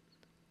great.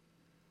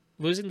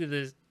 Losing to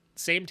the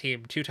same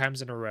team 2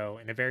 times in a row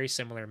in a very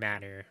similar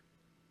manner,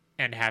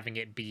 and having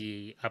it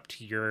be up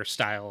to your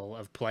style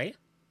of play,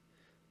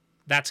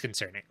 that's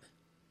concerning.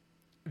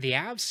 The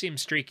Avs seem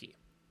streaky.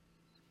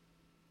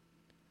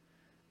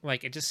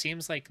 Like, it just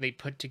seems like they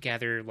put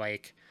together,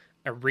 like,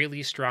 a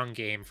really strong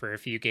game for a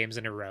few games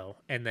in a row,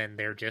 and then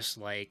they're just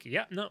like,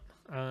 yeah, no,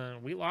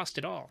 we lost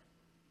it all.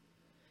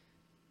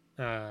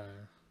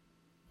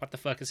 What the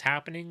fuck is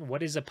happening?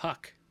 What is a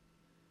puck?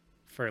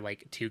 For,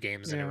 like, 2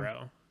 games in a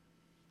row.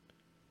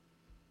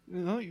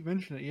 No, you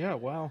mentioned it. Yeah,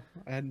 wow.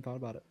 I hadn't thought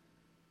about it.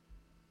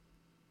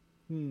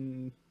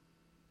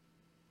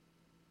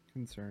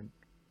 Concerned.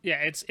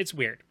 Yeah, it's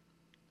weird.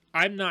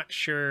 I'm not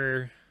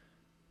sure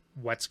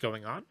what's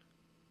going on.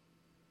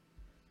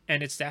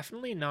 And it's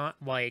definitely not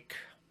like...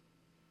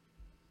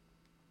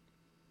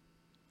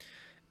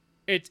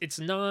 It's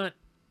not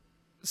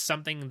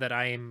something that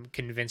I'm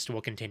convinced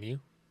will continue.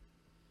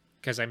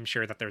 Because I'm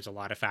sure that there's a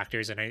lot of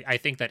factors, and I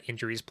think that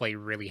injuries play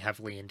really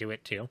heavily into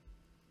it too.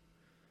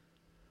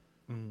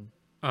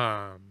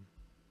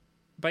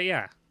 But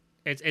yeah,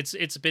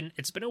 it's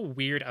been a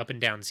weird up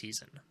and down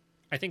season.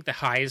 I think the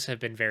highs have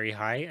been very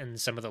high,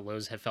 and some of the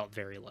lows have felt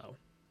very low.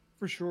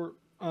 For sure.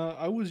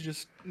 I was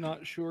just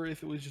not sure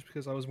if it was just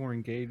because I was more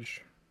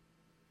engaged.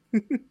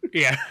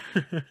 Yeah.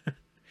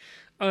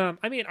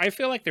 I mean, I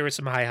feel like there were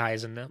some high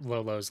highs and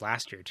low lows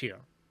last year too,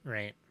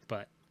 right?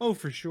 But oh,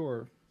 for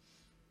sure.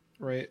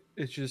 Right.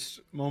 It's just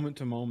moment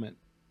to moment,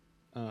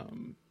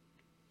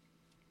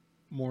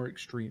 more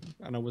extreme,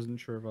 and I wasn't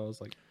sure if I was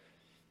like,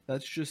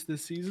 that's just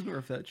this season, or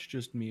if that's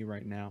just me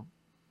right now,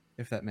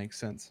 if that makes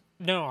sense.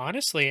 No,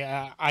 honestly,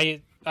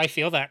 I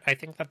feel that. I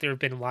think that there have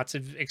been lots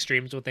of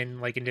extremes within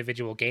like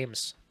individual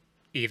games,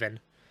 even.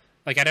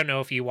 Like, I don't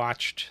know if you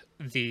watched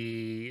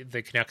the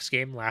Canucks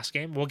game, last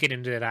game. We'll get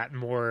into that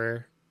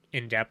more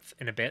in depth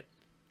in a bit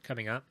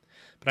coming up.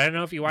 But I don't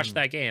know if you watched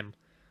that game,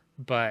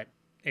 but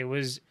it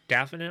was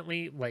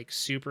definitely like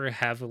super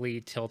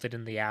heavily tilted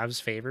in the Avs'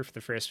 favor for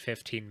the first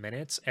 15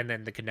 minutes, and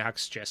then the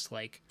Canucks just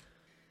like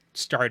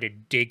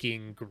started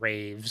digging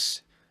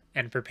graves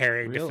and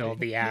preparing to fill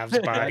the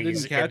Avs'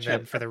 bodies in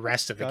them for the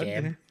rest of the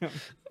game.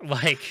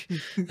 Like,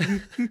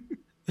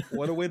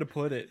 what a way to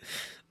put it.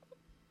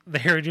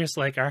 They were just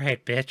like, all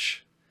right,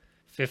 bitch,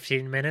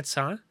 15 minutes,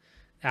 huh?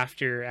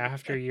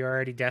 After you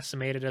already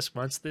decimated us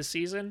once this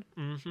season?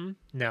 Mm-hmm.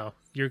 No,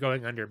 you're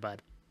going under,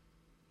 bud.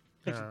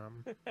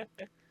 And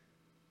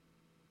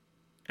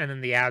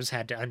then the Avs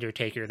had to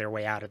Undertaker their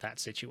way out of that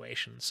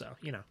situation. So,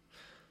 If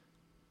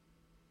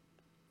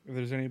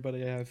there's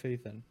anybody I have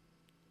faith in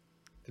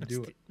to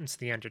do it, it's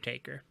the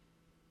Undertaker.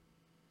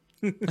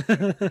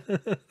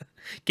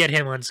 Get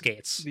him on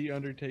skates. The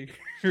Undertaker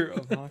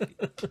of hockey.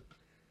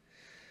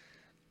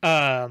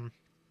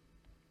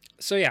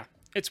 So yeah,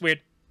 it's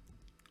weird.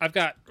 I've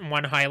got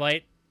one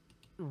highlight,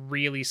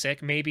 really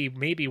sick. Maybe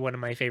one of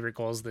my favorite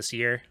goals this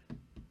year,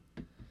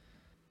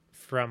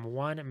 from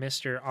one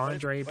Mr.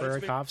 Andrei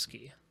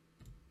Burakovsky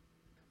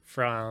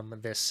from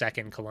this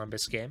second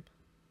Columbus game.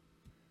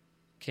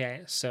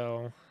 Okay,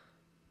 so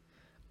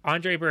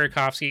Andrei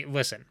Burakovsky,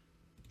 listen,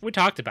 we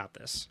talked about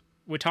this.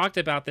 We talked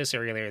about this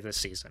earlier this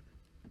season,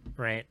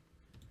 right?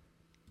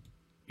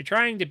 You're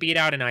trying to beat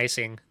out an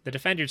icing. The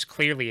defender's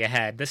clearly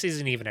ahead. This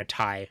isn't even a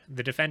tie.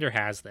 The defender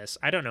has this.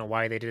 I don't know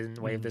why they didn't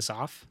wave this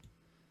off.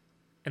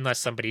 Unless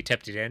somebody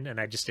tipped it in and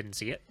I just didn't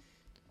see it.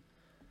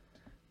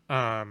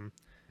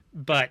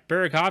 But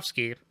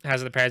Burakovsky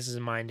has the presence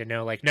of mind to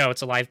know, like, no,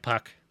 it's a live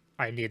puck.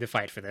 I need to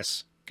fight for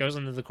this. Goes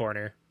into the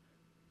corner.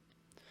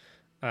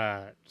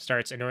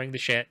 Starts annoying the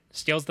shit.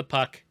 Steals the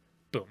puck.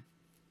 Boom.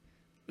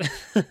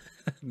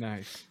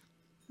 Nice.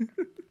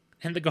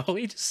 and the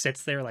goalie just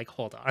sits there like,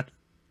 hold on.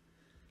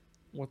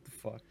 What the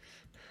fuck?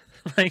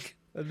 Like,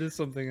 That is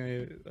something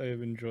I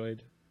have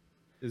enjoyed,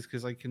 is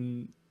because I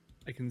can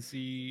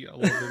see a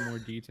little bit more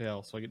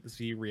detail, so I get to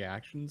see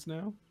reactions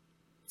now.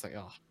 It's like,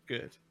 oh,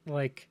 good.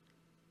 like,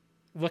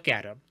 look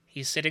at him.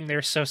 He's sitting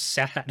there so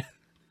sad.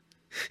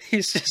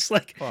 He's just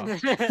like, Fuck.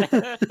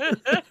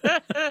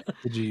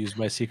 Did you use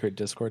my secret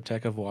Discord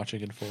tech of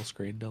watching in full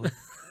screen, Dylan?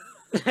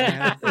 I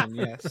have been,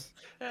 yes.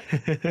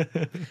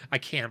 I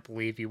can't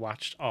believe you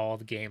watched all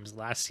the games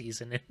last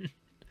season.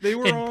 They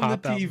were In on the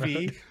pop-out TV.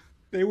 mode.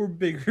 They were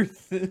bigger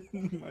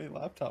than my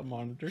laptop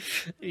monitor.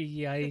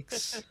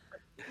 Yikes.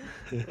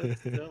 But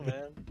still,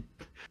 man.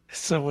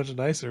 So much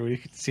nicer when you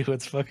can see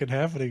what's fucking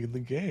happening in the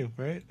game,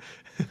 right?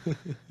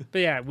 But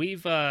yeah,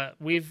 we've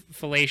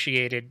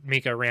fellatiated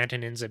Mikko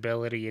Rantanen's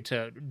ability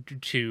to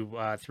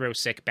throw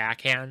sick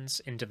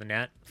backhands into the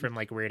net from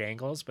like weird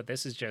angles, but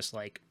this is just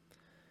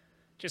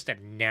a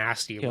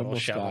nasty little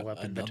almost shovel got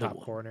up in the another top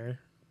one. corner.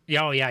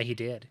 Yeah, oh yeah, he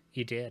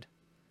did.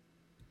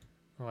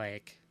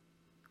 Like,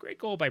 great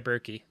goal by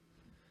Berkey.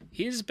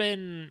 He's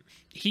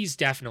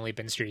definitely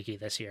been streaky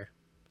this year.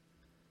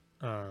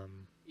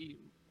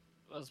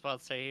 I was about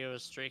to say he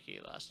was streaky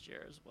last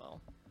year as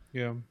well.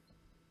 Yeah.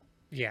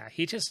 Yeah,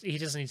 he just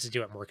needs to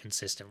do it more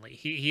consistently.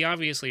 He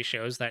obviously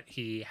shows that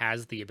he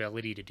has the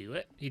ability to do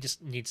it. He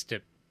just needs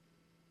to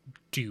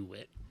do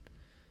it.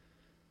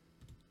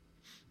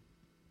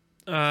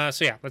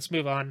 So yeah, let's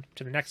move on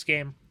to the next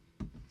game.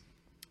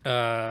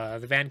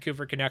 The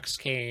Vancouver Canucks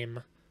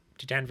came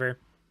to Denver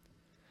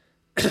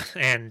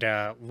and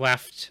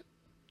left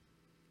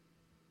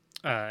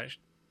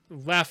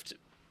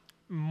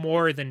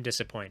more than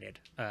disappointed.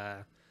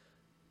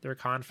 Their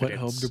confidence Went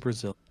home to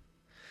Brazil.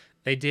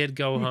 They did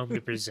go home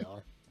to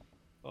Brazil.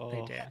 Oh.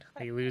 They did.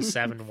 They lose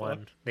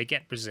 7-1. They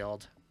get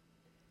Braziled.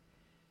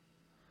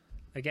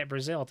 They get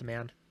Braziled,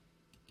 man.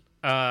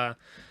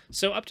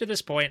 So up to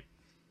this point,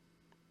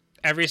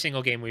 every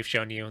single game we've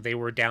shown you, they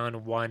were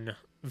down 1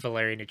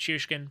 Valeri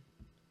Nichushkin.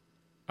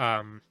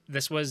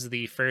 This was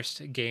the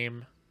first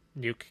game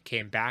Nuke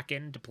came back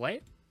in to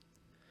play.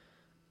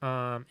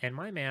 And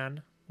my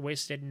man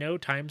wasted no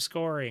time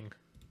scoring.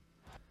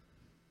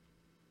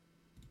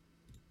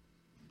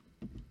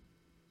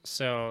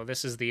 So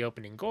this is the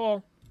opening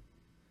goal.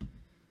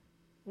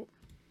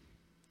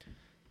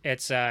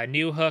 It's a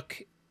new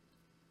hook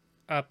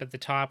up at the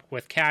top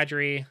with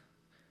Kadri.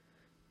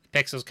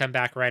 Pixels come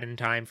back right in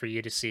time for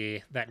you to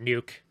see that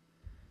Nuke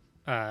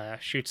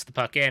shoots the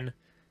puck in.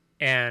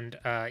 And,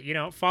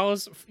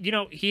 follows...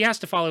 he has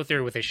to follow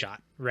through with his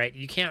shot, right?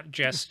 You can't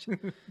just...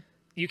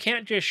 you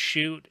can't just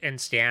shoot and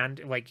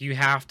stand. Like, you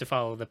have to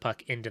follow the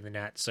puck into the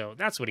net. So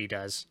that's what he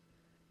does.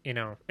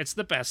 It's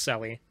the best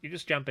Selly. You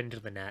just jump into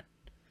the net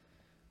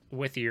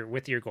with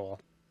your goal.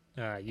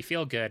 You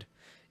feel good.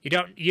 You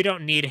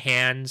don't need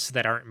hands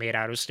that aren't made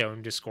out of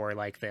stone to score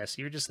like this.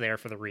 You're just there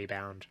for the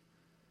rebound.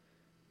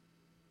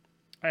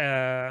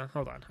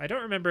 Hold on. I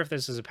don't remember if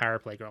this is a power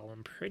play goal.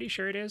 I'm pretty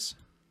sure it is.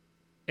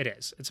 It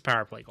is. It's a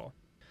power play goal.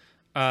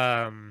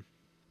 Of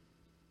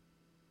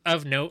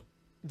note,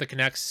 the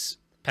Canucks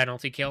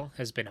penalty kill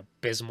has been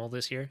abysmal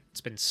this year.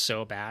 It's been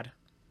so bad.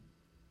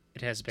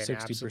 It has been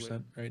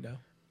 60% right now.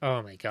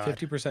 Oh my god.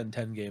 50% in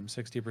 10 games,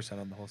 60%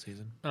 on the whole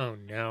season. Oh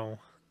no.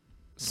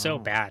 So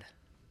bad.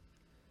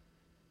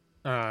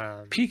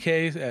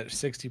 PKs at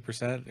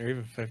 60% or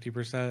even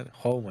 50%.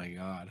 Oh my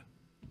god.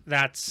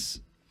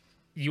 That's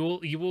you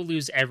will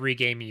lose every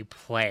game you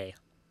play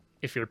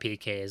if your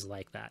PK is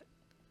like that.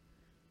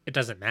 It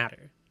doesn't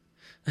matter.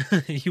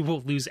 You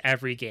will lose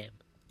every game.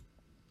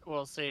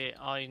 Well, see,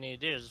 all you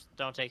need to do is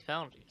don't take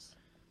penalties.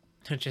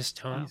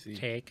 Just don't Easy.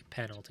 take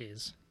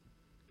penalties.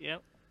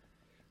 Yep.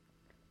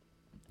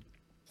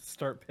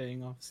 Start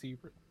paying off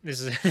Seabrook.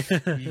 This is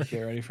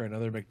Get ready for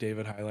another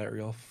McDavid highlight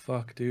reel.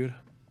 Fuck, dude.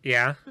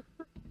 yeah.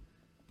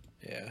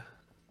 Yeah.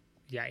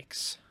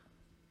 Yikes.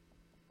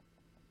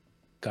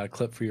 Got a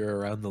clip for your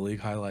around the league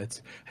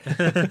highlights.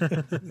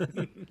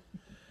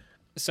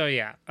 So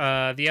yeah,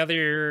 the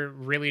other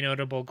really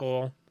notable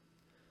goal.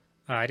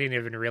 I didn't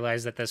even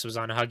realize that this was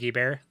on Huggy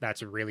Bear.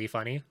 That's really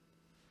funny.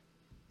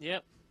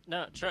 Yep.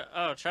 No,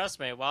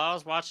 trust me. While I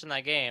was watching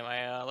that game,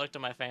 I looked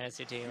at my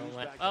fantasy team and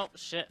went, "Oh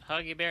shit,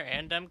 Huggy Bear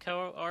and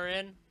Demko are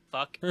in.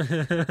 Fuck."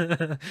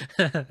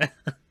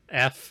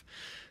 F.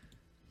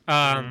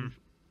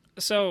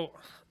 So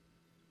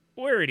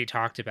we already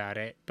talked about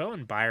it.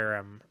 Bowen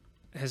Byram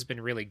has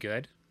been really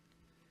good.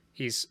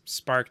 He's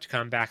sparked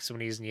comebacks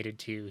when he's needed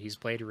to. He's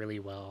played really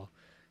well.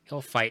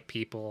 He'll fight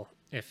people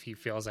if he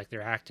feels like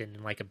they're acting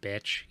like a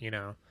bitch,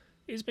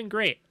 He's been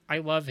great. I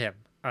love him.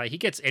 He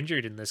gets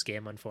injured in this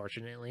game,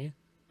 unfortunately.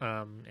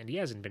 And he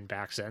hasn't been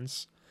back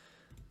since.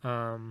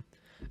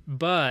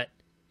 But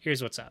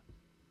here's what's up.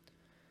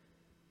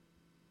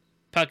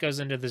 Puck goes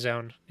into the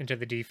zone, into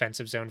the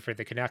defensive zone for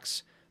the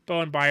Canucks.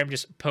 Bowen Byram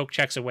just poke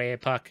checks away a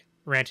puck.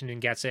 Rantanen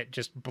gets it,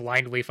 just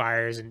blindly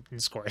fires and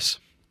scores.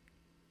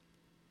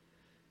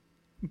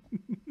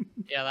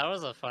 Yeah, that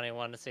was a funny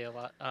one to see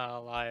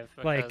live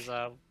Like, because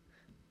Are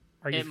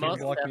you It feeling- most-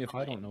 Block me if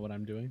I don't know what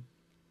I'm doing.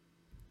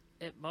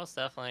 It most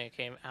definitely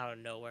came out of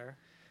nowhere.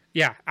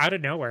 Yeah, out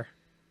of nowhere.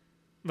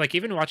 Like,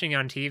 even watching it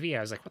on TV,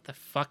 I was like, what the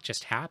fuck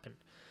just happened?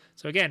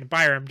 So again,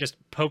 Byram just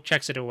poke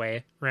checks it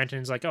away.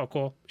 Renton's like, oh,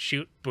 cool.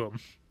 Shoot. Boom.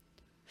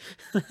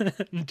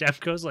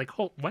 Demko's like,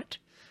 what?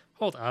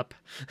 Hold up.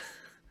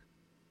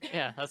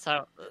 Yeah, that's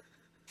how.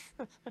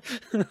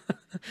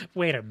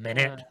 Wait a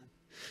minute.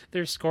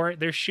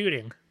 They're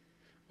shooting.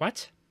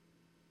 What?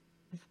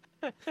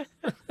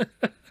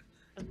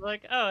 It's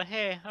like, oh,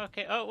 hey,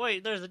 okay. Oh,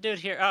 wait, there's a dude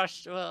here. Oh,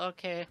 well,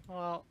 okay.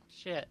 Well,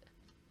 shit.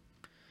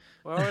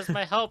 Where was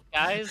my help,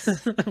 guys?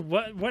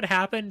 What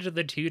happened to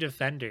the two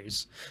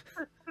defenders?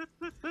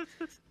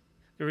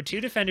 There were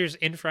two defenders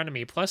in front of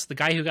me, plus the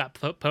guy who got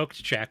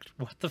poked checked.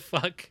 What the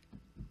fuck?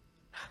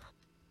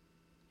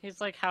 He's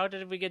like, how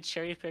did we get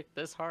cherry picked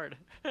this hard?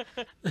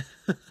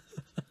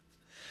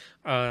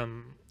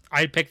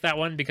 I picked that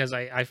one because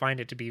I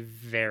find it to be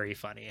very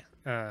funny.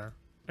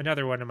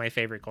 Another one of my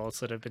favorite goals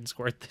that have been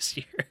scored this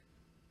year.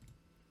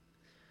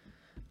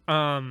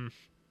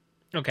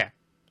 Okay,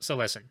 so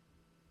listen.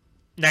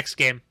 Next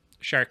game,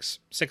 Sharks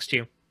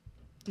 6-2.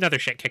 Another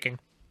shit kicking.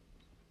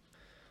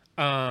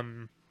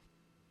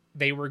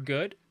 They were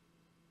good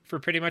for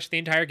pretty much the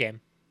entire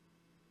game.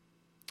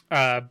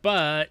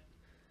 But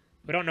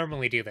we don't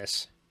normally do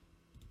this.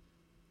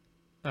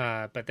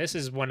 But this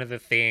is one of the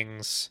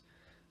things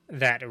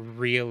that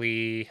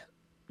really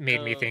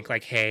made me think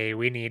like, hey,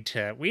 we need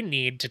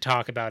to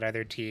talk about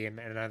other team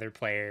and other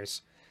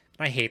players.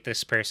 And I hate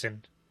this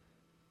person.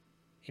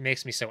 He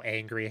makes me so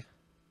angry,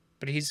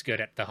 but he's good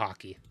at the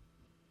hockey.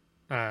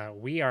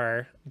 We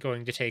are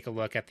going to take a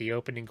look at the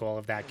opening goal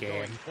of that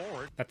game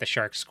that the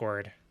Sharks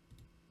scored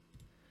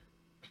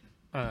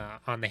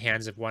on the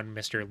hands of one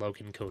Mr.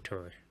 Logan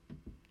Couture.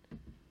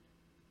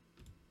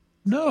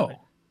 No,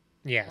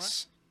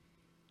 Yes.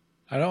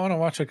 I don't want to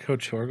watch a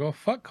Couture go.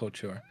 Fuck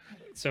Couture.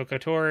 So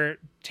Couture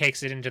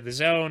takes it into the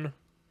zone.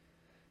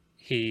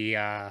 He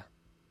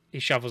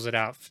shovels it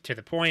out to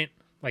the point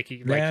like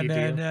you do.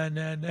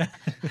 Nah.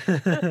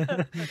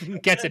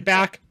 Gets it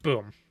back.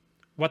 Boom.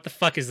 What the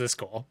fuck is this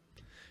goal?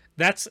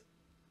 That's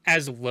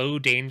as low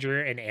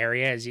danger an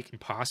area as you can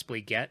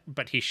possibly get,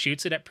 but he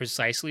shoots it at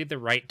precisely the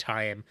right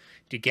time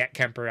to get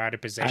Kemper out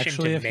of position.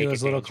 Actually, to if make he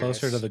was it a little dangerous.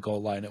 closer to the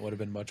goal line, it would have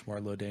been much more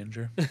low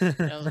danger.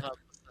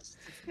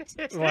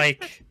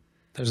 Like,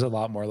 There's a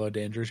lot more low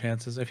danger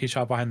chances. If he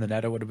shot behind the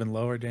net, it would have been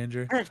lower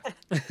danger.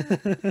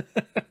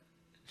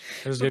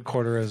 There's a good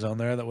quarter of zone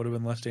there that would have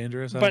been less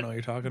dangerous. I don't know what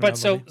you're talking about.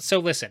 But buddy. so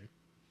listen.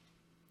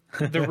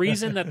 The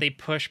reason that they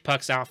push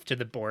pucks off to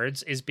the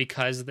boards is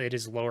because it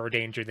is lower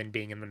danger than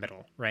being in the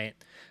middle, right?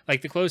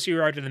 Like, the closer you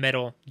are to the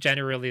middle,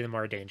 generally the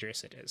more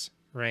dangerous it is,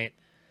 right?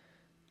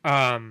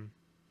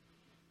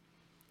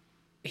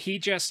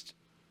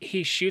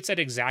 He shoots at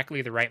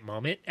exactly the right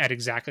moment, at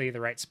exactly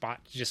the right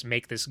spot to just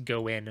make this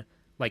go in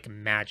like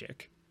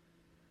magic.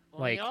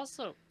 Well, Like, he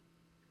also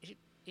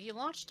he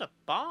launched a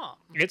bomb.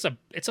 it's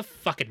a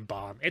fucking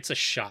bomb. It's a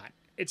shot.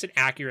 It's an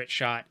accurate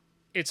shot.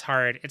 It's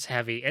hard. It's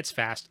heavy. It's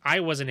fast.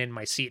 I wasn't in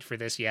my seat for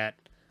this yet.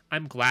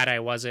 I'm glad I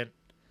wasn't.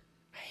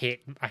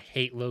 I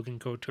hate Logan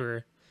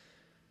Couture.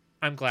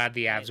 I'm glad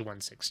the Avs won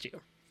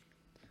 6-2.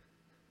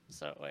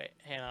 So wait,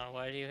 hang on.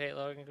 Why do you hate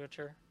Logan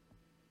Couture?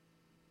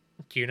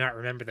 Do you not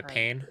remember the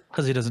pain?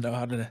 Because he doesn't know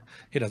how to.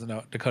 He doesn't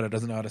know. Dakota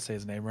doesn't know how to say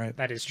his name right.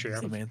 That is true.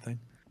 That's the main thing.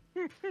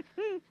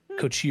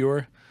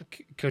 Couture.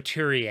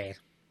 Couturier.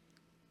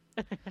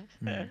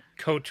 Mm.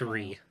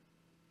 Coterie.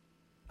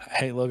 I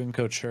hate Logan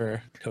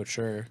Couture because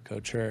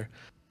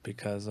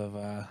of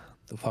the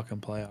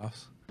fucking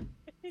playoffs.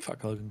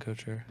 Fuck Logan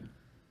Couture.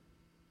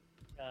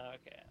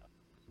 Okay.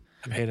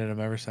 I've hated him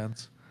ever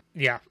since.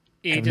 Yeah.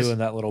 Him doing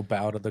that little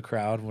bow to the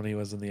crowd when he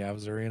was in the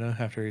Avs arena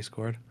after he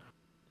scored.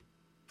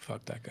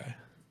 Fuck that guy.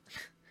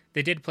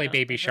 They did play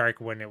Baby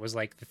Shark when it was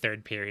like the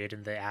third period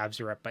and the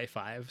Avs were up by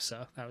 5,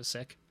 so that was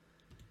sick.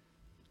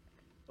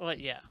 Well,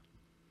 yeah.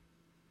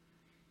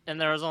 And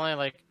there was only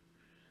like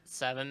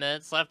 7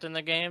 minutes left in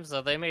the game,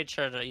 so they made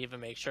sure to even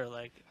make sure,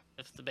 like,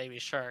 if the Baby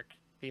Shark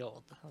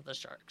healed the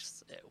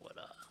Sharks, it would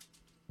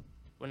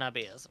not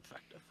be as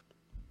effective.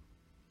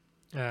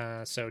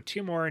 So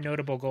 2 more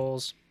notable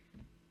goals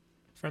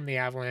from the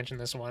Avalanche in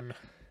this one.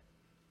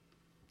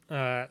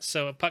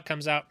 So a puck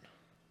comes out.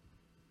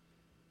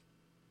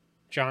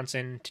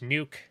 Johnson to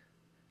Nuke.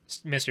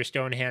 Mr.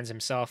 Stonehands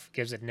himself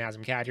gives it to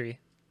Nazem Kadri.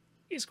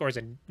 He scores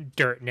a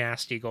dirt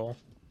nasty goal.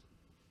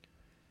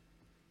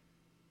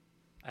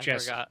 I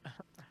Just forgot.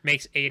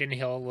 Makes Aiden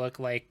Hill look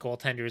like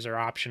goaltenders are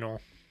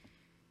optional.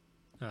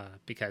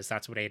 Because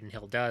that's what Aiden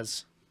Hill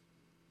does.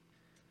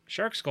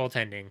 Sharks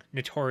goaltending,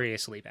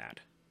 notoriously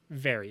bad.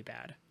 Very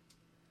bad.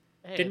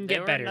 Hey, Didn't they get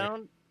were better.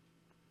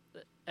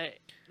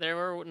 They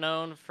were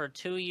known for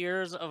 2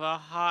 years of a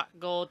hot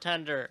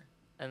goaltender,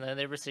 and then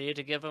they proceeded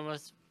to give him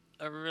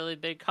a really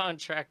big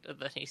contract, and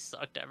then he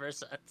sucked ever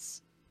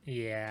since.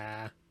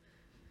 Yeah.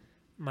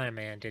 My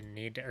man didn't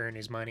need to earn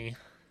his money.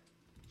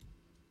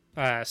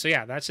 So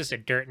yeah, that's just a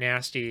dirt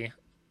nasty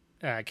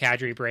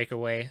Kadri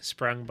breakaway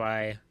sprung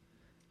by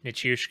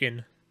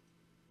Nichushkin,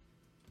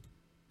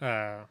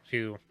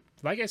 who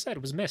like I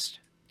said, was missed.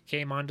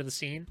 Came onto the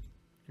scene,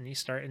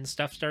 and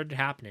stuff started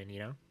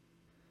happening.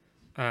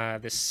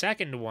 The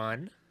second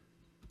one,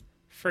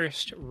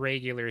 first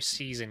regular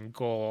season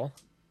goal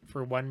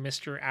for one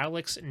Mr.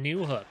 Alex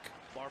Newhook.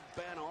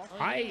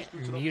 I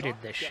muted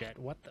this shit.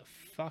 What the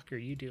fuck are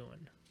you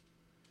doing?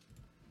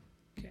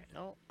 Okay.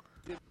 No.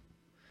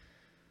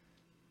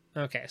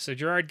 Okay, so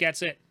Gerard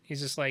gets it.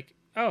 He's just like,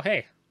 oh,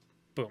 hey.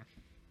 Boom.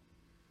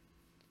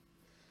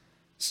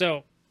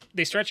 So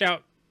they stretch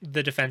out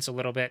the defense a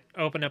little bit,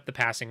 open up the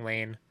passing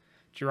lane.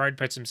 Gerard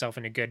puts himself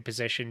in a good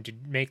position to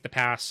make the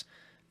pass.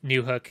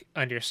 Newhook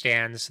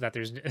understands that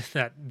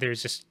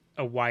there's just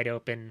a wide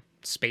open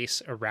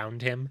space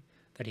around him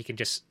that he can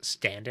just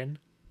stand in.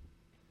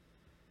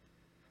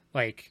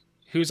 Like,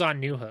 who's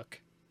on Newhook?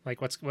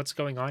 Like, what's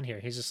going on here?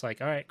 He's just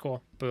like, all right,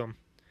 cool, boom.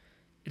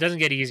 It doesn't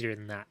get easier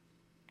than that.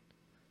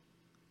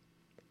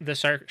 The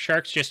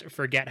Sharks just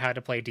forget how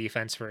to play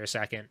defense for a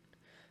second.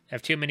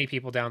 Have too many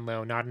people down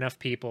low, not enough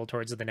people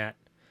towards the net.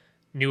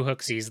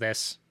 Newhook sees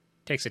this,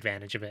 takes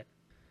advantage of it.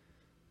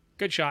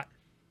 Good shot.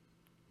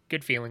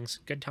 Good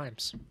feelings. Good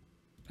times.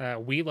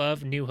 We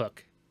love Newhook.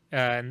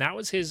 And that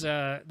was his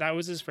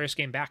first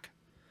game back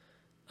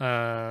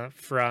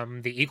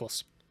from the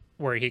Eagles,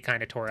 where he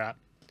kind of tore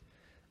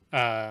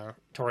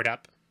it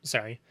up.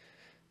 Sorry.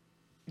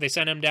 They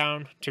sent him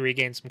down to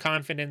regain some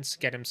confidence,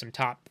 get him some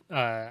top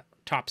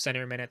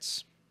center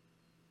minutes.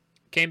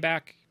 Came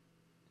back.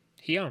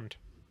 He owned.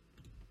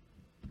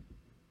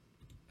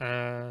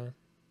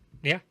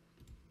 Yeah.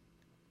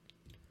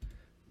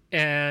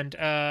 And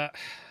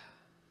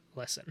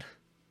listen.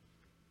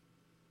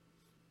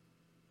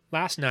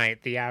 Last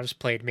night, the Avs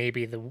played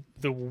maybe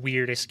the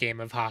weirdest game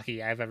of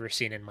hockey I've ever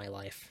seen in my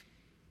life.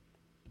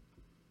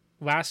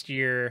 Last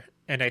year,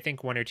 and I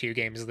think 1 or 2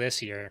 games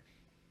this year,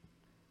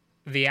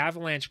 the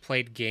Avalanche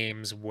played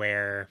games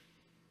where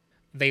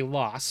they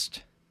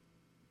lost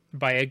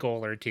by a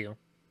goal or two.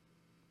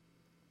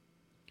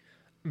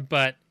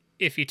 But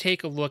if you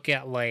take a look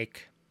at,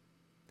 like,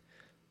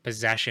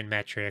 possession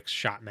metrics,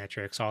 shot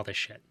metrics, all this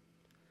shit,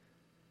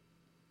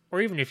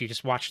 or even if you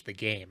just watched the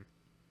game,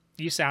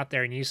 you sat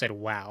there and you said,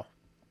 wow,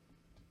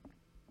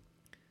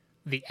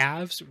 the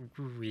Avs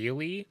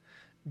really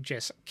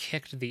just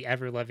kicked the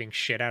ever-loving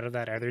shit out of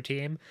that other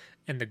team,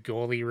 and the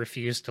goalie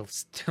refused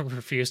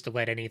to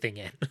let anything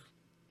in.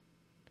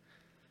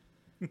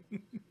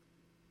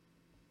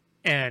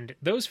 And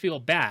those feel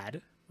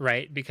bad,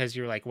 right? Because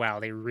you're like, wow,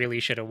 they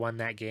really should have won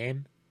that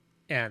game,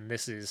 and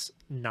this is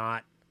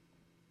not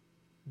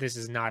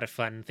a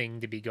fun thing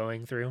to be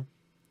going through.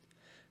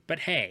 But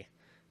hey,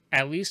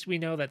 at least we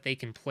know that they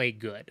can play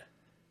good.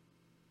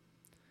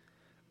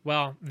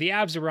 Well, the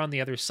Avs were on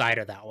the other side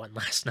of that one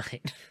last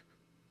night.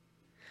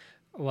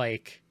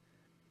 Like,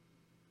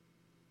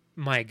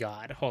 my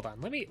God, hold on.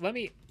 Let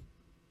me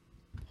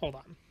hold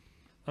on.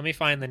 Let me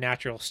find the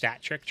natural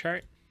stat trick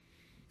chart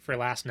for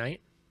last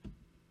night.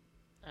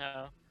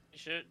 Oh, you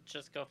should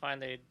just go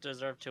find the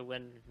deserve to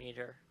win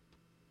meter,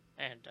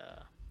 and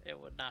it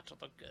would not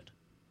look good.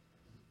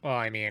 Well,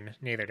 I mean,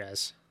 neither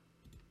does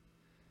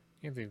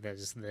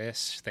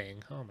this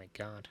thing. Oh my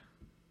God.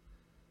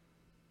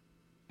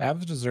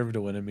 Avs deserve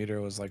to win a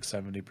meter was like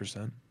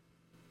 70%.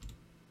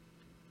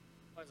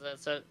 What's that?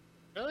 So,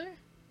 really?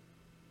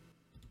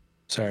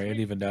 Sorry, it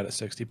evened out at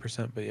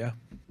 60%, but yeah.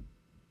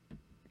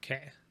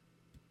 Okay.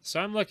 So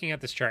I'm looking at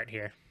this chart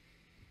here.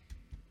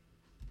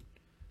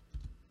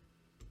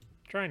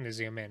 Trying to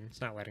zoom in.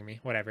 It's not letting me.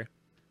 Whatever.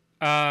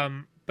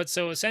 But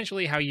so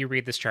essentially how you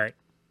read this chart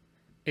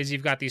is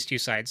you've got these two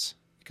sides.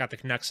 You got the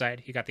Canucks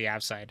side, you got the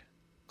Avs side.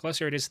 The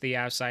closer it is to the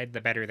Avs side,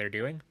 the better they're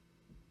doing.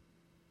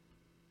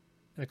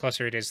 And the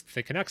closer it is to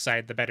the Canucks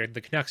side, the better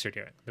the Canucks are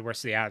doing. The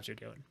worse the Avs are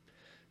doing.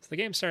 So the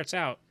game starts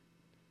out,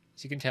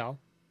 as you can tell,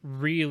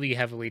 really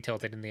heavily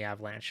tilted in the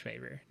Avalanche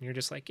favor. And you're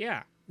just like,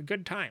 yeah,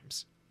 good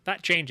times.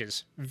 That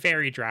changes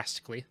very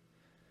drastically.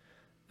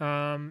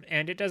 And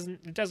it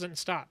doesn't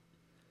stop.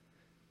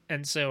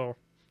 And so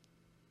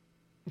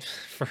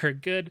for a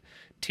good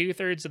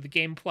 2/3 of the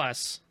game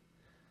plus,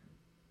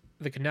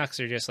 the Canucks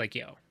are just like,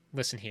 yo,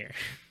 listen here.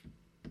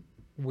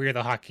 We're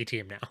the hockey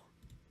team now.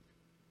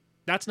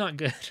 That's not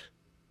good.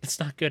 It's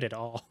not good at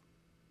all.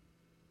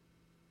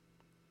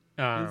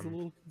 It's a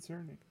little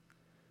concerning.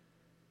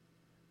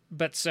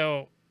 But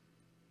so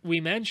we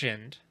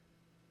mentioned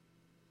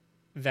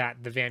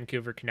that the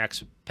Vancouver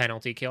Canucks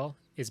penalty kill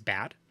is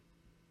bad.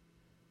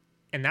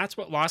 And that's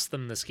what lost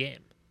them this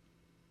game.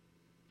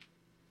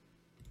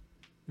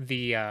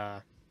 The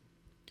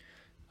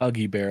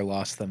Huggy Bear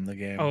lost them the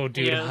game. oh,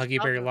 dude, Yeah, Huggy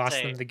I Bear was lost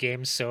saying. them the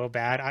game so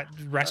bad.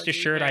 Rest Huggy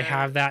assured, I Bear.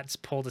 have that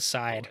pulled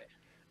aside.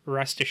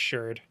 Rest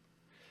assured.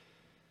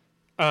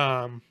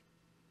 My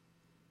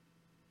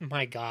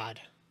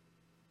God.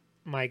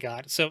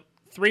 So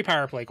 3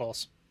 power play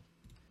goals.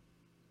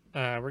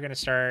 We're gonna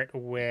start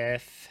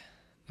with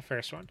the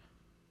first one.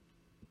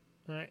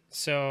 All right.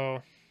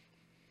 So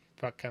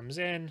puck comes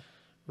in.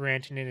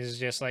 Rantanen is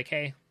just like,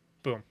 hey,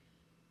 boom.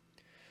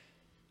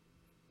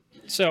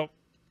 So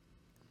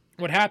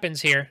what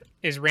happens here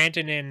is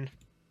Rantanen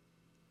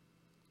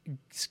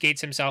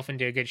skates himself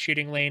into a good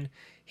shooting lane.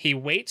 He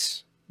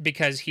waits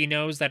because he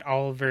knows that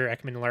Oliver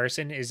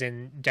Ekman-Larsson is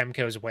in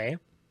Demko's way.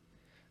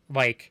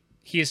 Like,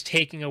 he is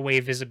taking away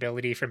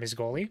visibility from his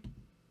goalie.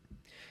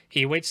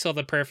 He waits till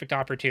the perfect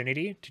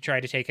opportunity to try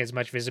to take as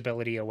much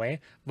visibility away.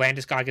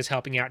 Landeskog is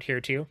helping out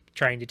here too,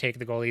 trying to take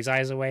the goalie's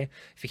eyes away.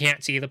 If you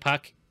can't see the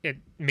puck, it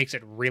makes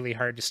it really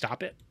hard to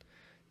stop it.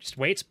 Just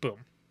waits,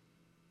 boom.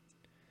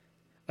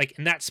 Like,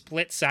 in that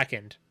split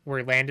second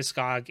where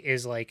Landeskog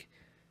is, like,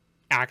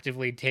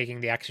 actively taking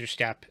the extra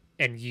step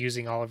and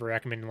using Oliver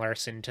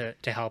Ekman-Larsson to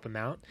help him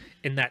out,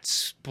 in that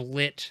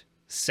split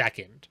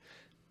second,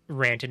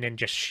 Rantanen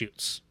just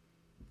shoots.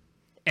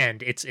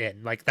 And it's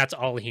in. Like, that's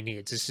all he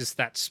needs. It's just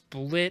that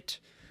split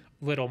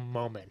little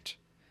moment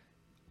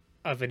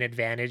of an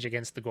advantage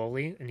against the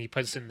goalie, and he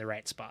puts it in the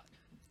right spot.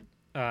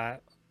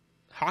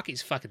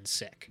 Hockey's fucking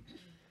sick.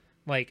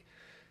 Like,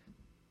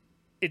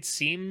 it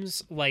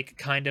seems like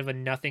kind of a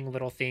nothing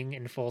little thing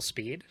in full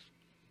speed.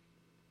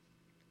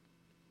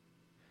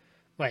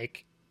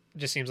 Like,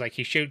 just seems like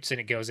he shoots and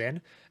it goes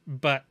in.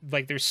 But,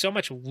 like, there's so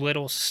much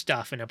little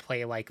stuff in a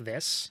play like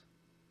this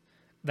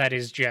that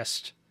is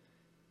just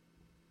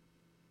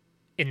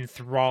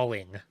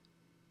enthralling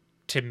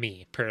to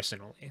me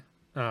personally.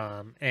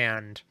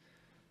 And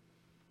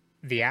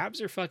the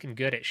Avs are fucking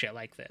good at shit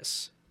like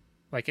this.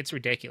 Like, it's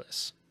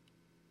ridiculous.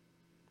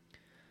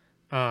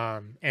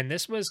 And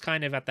this was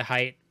kind of at the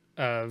height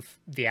of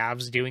the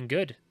Avs doing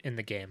good in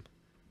the game.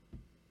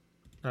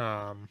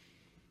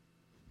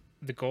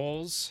 The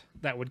goals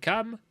that would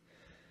come,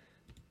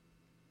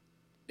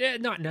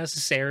 not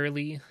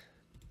necessarily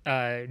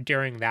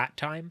during that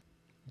time,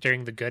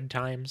 during the good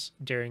times,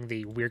 during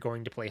the we're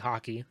going to play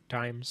hockey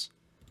times.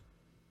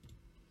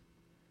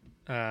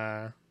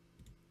 Kemper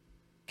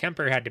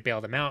had to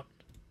bail them out.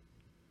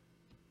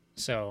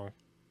 So,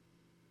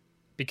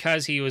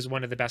 because he was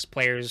one of the best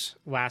players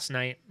last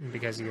night, and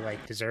because he,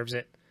 like, deserves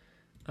it,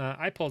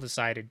 I pulled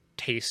aside a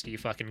tasty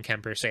fucking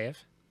Kemper save.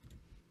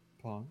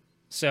 Pause.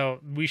 So,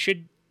 we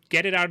should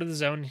get it out of the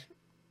zone.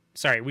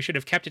 Sorry, we should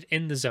have kept it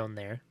in the zone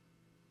there.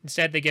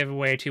 Instead, they give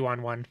away a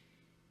 2-on-1.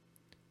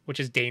 Which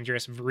is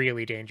dangerous,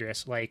 really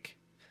dangerous. Like,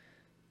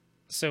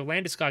 so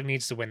Landeskog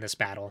needs to win this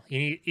battle.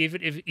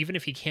 Even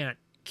if he can't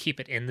keep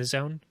it in the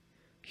zone,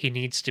 he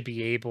needs to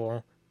be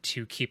able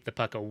to keep the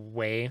puck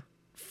away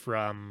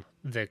from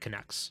the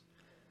Canucks.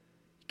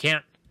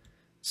 Can't.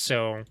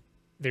 So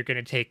they're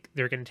gonna take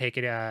their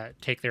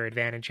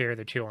advantage here.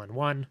 They're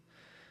 2-on-1.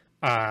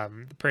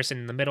 The person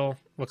in the middle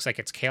looks like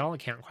it's Kale. I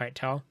can't quite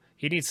tell.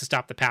 He needs to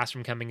stop the pass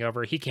from coming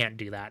over. He can't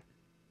do that.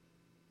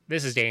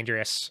 This is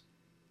dangerous.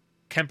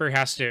 Kemper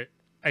has to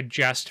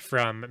adjust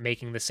from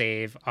making the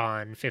save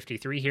on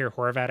 53 here,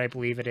 Horvat, I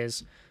believe it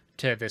is,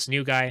 to this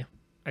new guy.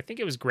 I think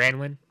it was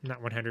Granlund, I'm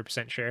not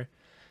 100% sure.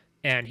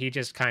 And he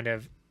just kind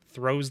of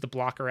throws the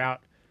blocker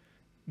out,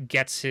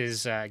 gets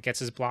his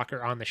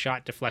blocker on the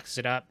shot, deflects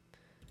it up.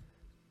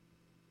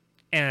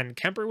 And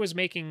Kemper was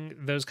making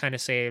those kind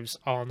of saves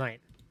all night.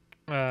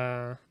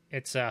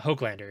 It's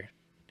Höglander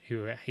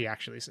who he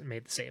actually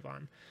made the save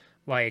on.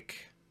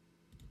 Like,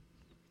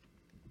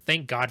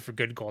 thank God for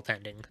good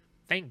goaltending.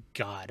 Thank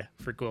God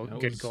for good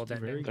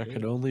goaltending. There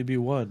can only be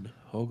one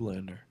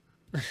Höglander.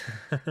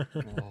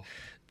 Oh.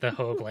 The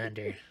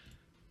Höglander.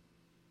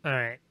 All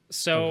right, Our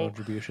so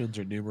contributions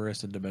are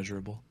numerous and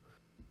immeasurable.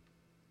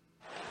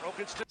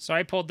 So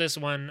I pulled this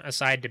one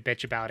aside to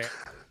bitch about it.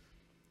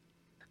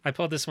 I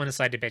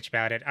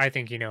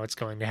think you know what's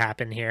going to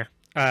happen here.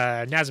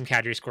 Nazem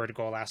Kadri scored a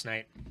goal last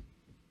night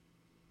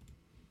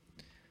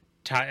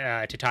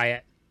to tie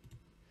it.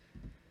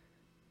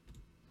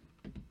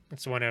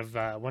 It's one of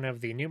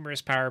the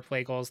numerous power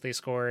play goals they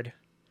scored.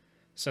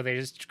 So they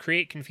just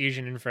create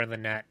confusion in front of the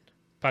net.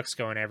 Puck's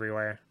going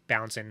everywhere,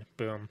 bouncing,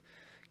 boom.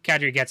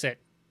 Kadri gets it,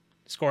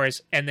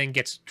 scores, and then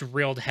gets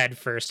drilled head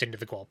first into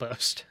the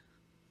goalpost.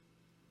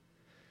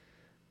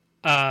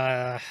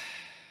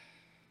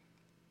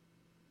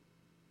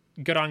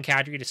 Good on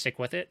Kadri to stick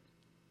with it.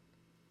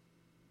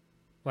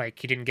 Like,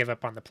 he didn't give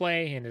up on the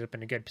play, he ended up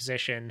in a good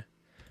position.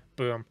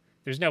 Boom.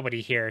 There's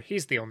nobody here.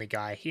 He's the only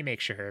guy. He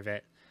makes sure of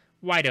it.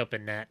 Wide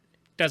open net.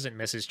 Doesn't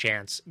miss his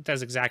chance.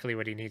 Does exactly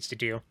what he needs to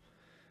do.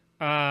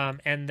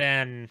 And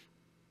then,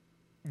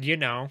 you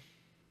know,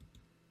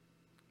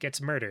 gets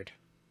murdered.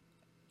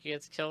 He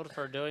gets killed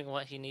for doing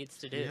what he needs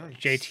to do. Yikes.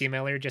 JT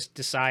Miller just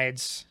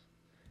decides,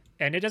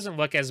 and it doesn't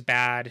look as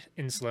bad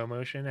in slow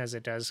motion as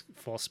it does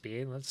full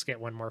speed. Let's get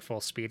one more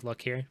full speed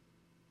look here.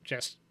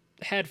 Just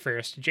head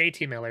first.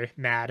 JT Miller,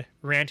 mad.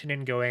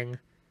 Rantanen going,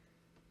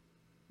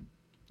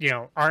 you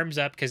know, arms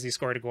up because he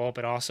scored a goal,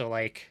 but also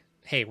like,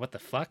 hey, what the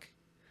fuck?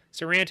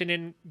 So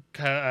Rantanen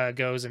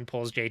goes and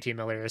pulls JT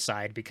Miller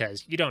aside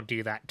because you don't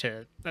do that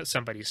to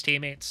somebody's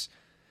teammates.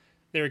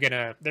 They're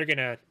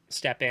gonna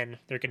step in.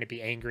 They're gonna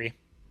be angry.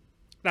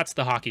 That's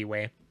the hockey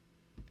way.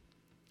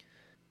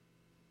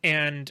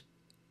 And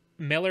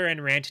Miller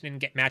and Rantanen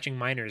get matching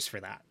minors for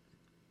that.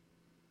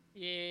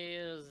 Yeah,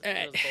 it was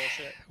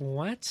bullshit.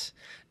 What?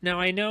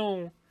 Now I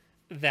know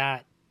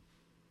that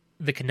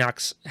the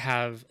Canucks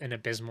have an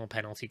abysmal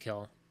penalty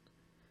kill.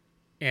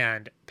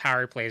 and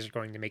power plays are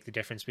going to make the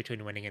difference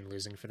between winning and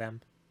losing for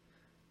them.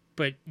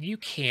 But you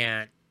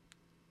can't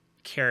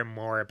care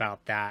more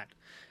about that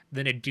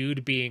than a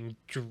dude being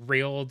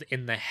drilled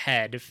in the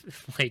head,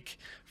 like,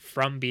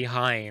 from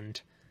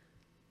behind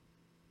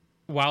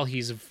while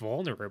he's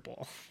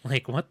vulnerable.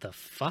 Like, what the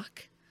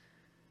fuck?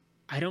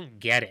 I don't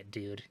get it,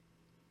 dude.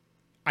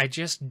 I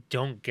just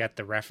don't get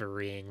the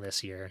refereeing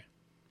this year.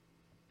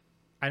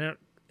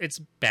 It's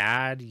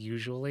bad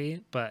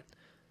usually, but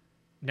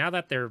now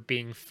that they're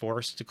being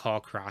forced to call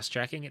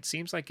cross-checking, it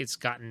seems like it's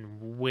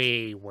gotten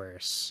way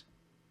worse.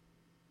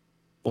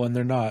 Well, and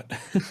they're not.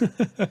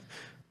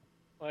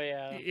 Well,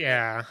 yeah.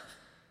 Yeah.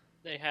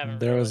 They haven't.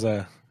 There was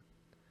really.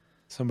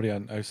 somebody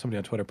on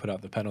Twitter put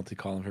out the penalty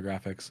column for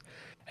graphics,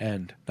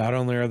 and not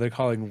only are they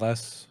calling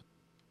less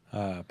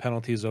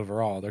penalties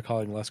overall, they're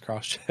calling less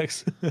cross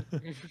checks.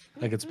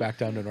 Like it's back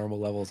down to normal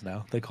levels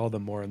now. They called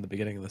them more in the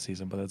beginning of the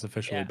season, but it's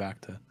officially Yeah.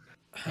 back to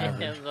I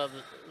average. was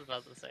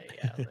about to say,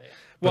 yeah. But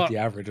Well, the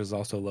average is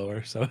also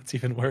lower, so it's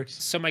even worse.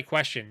 so my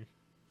question,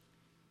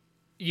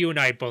 you and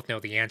I both know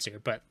the answer,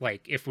 but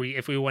like if we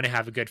want to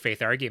have a good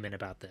faith argument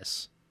about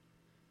this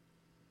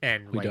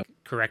and We like don't.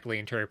 correctly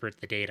interpret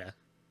the data,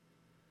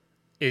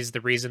 is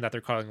the reason that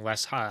they're calling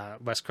less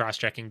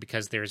cross-checking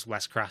because there's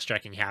less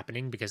cross-checking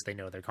happening because they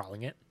know they're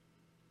calling it?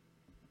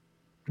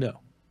 No.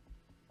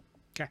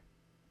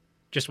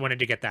 Just wanted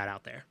to get that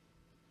out there.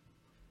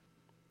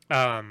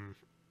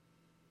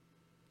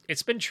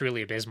 It's been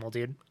truly abysmal,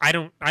 dude. I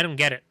don't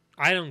get it.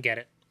 I don't get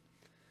it.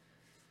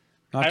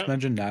 Not I to don't-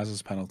 mention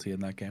Naz's penalty in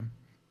that game.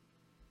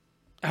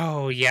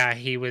 Oh yeah,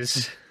 he we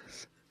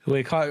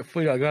We got a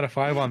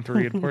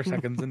 5-on-3 and 4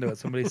 seconds into it.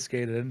 Somebody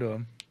skated into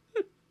him.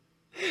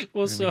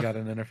 well, And so we got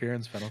an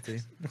interference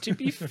penalty. to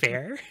be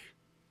fair,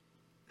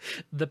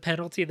 the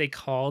penalty they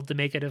called to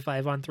make it a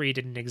 5-on-3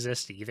 didn't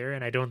exist either,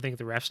 and I don't think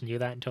the refs knew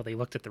that until they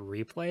looked at the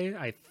replay.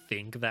 I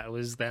think that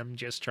was them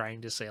just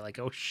trying to say like,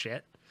 "Oh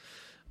shit,"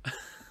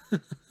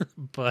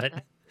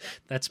 but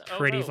that's Oh,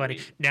 pretty no, funny.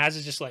 Naz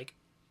is just like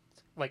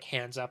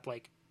hands up,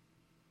 like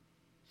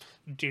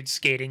dude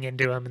skating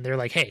into him, and they're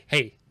like,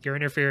 "Hey, you're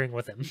interfering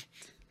with him."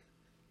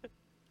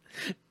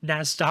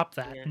 Naz, stop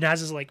that. Yeah.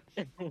 Naz is like,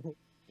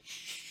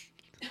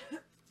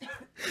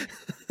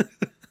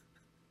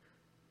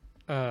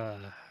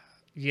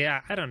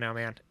 yeah, I don't know,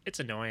 man. It's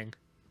annoying.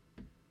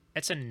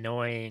 It's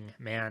annoying,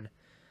 man.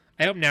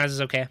 I hope Naz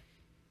is okay.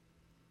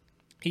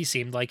 He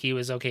seemed like he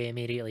was okay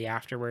immediately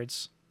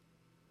afterwards.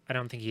 I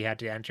don't think he had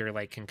to enter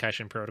like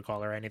concussion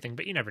protocol or anything,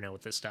 but you never know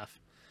with this stuff.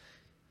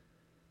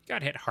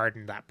 Got hit hard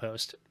in that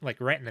post, like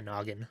right in the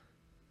noggin.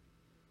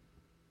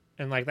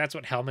 And like that's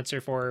what helmets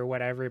are for or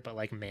whatever, but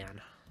like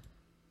man.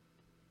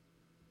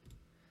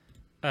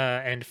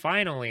 And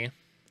finally,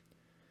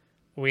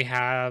 we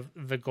have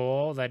the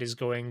goal that is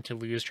going to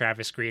lose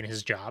Travis Green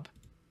his job,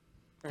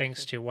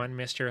 thanks to one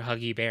Mr.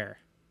 Huggy Bear.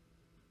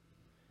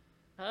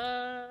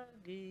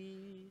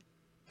 Huggy.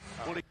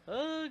 Oh,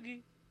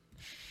 Huggy.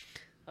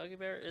 Huggy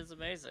Bear is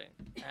amazing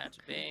at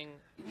being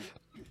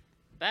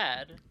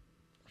bad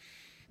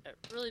at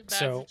really bad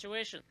So,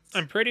 situations.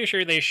 I'm pretty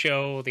sure they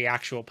show the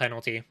actual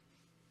penalty.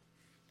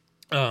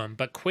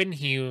 But Quinn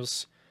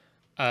Hughes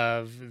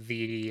of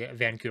the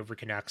Vancouver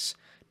Canucks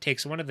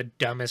takes one of the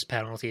dumbest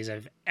penalties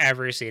I've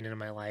ever seen in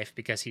my life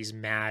because he's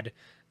mad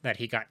that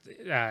he got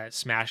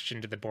smashed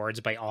into the boards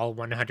by all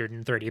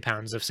 130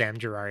 pounds of Sam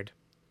Girard.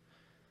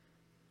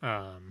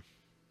 Like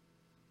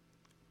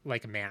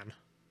a man.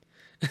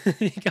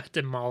 He got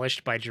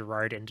demolished by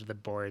Girard into the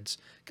boards.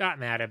 Got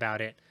mad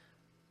about it.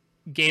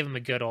 Gave him a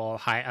good old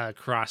high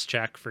cross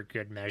check for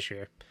good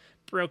measure.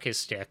 Broke his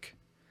stick.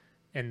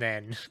 And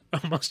then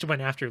almost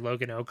went after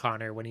Logan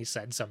O'Connor when he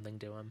said something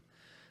to him.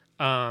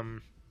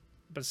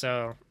 But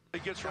so,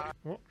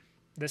 well,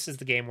 this is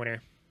the game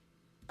winner.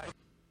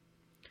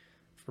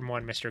 From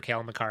one Mr.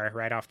 Cale Makar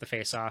right off the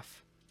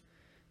face-off.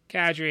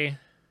 Kadri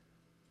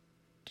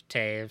to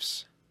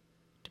Taves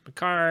to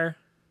Makar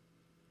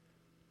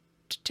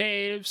to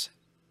Taves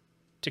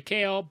to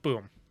Cale.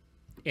 Boom.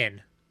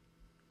 In.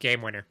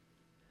 Game winner.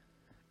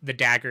 The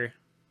dagger.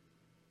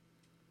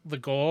 The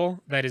goal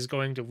that is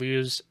going to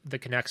lose the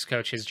Canucks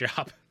coach his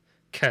job.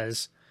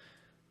 Because,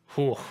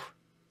 whew.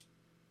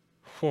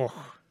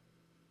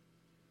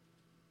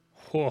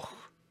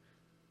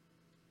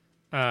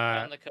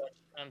 I'm the coach.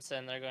 I'm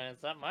sitting there going,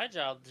 it's not my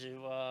job to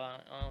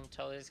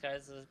tell these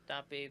guys to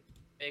not be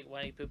big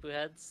whiny poo poo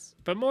heads.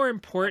 But more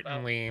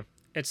importantly,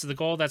 it's the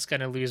goal that's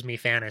going to lose me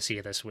fantasy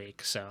this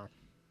week. So,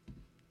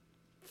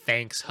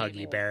 thanks,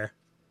 Huggy Bear.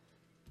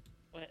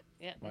 What?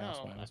 Yeah,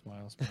 Smile, no,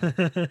 smile, smile,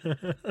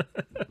 smile.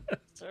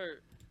 sir.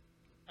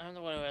 I'm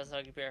the one who has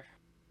Huggy Bear.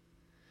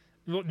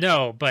 Well,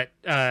 no, but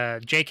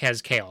Jake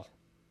has Kale.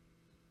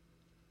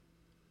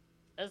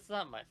 It's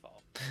not my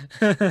fault.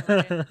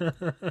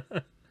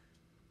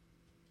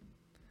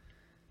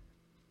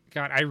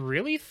 God, I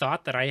really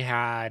thought that I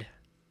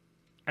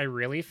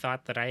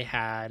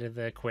had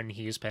the Quinn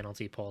Hughes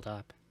penalty pulled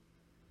up.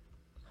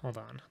 Hold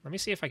on. Let me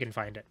see if I can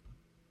find it.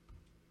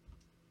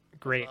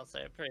 Great, I'll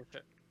say, pretty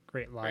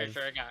great sure live.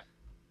 I got.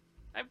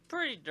 I'm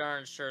pretty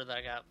darn sure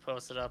that got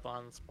posted up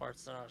on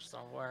SportsCenter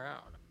somewhere. I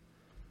don't know.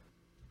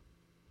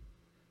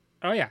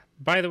 Oh yeah.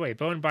 By the way,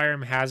 Bowen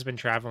Byram has been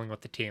traveling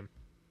with the team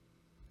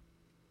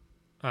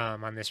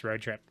on this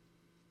road trip,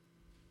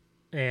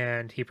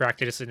 and he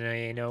practiced in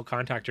a no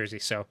contact jersey.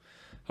 So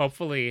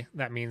hopefully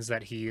that means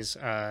that he's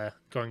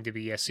going to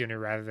be a sooner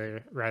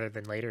rather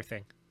than later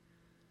thing.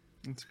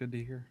 It's good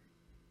to hear.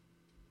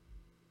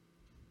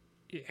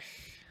 Yeah.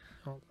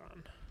 Hold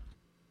on.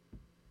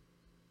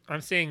 I'm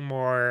seeing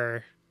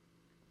more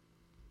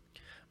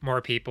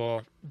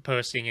people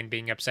posting and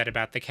being upset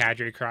about the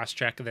Kadri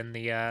cross-check than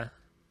the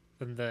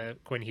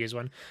Quinn Hughes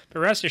one. But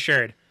rest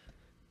assured,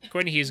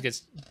 Quinn Hughes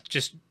gets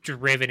just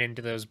driven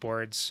into those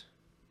boards,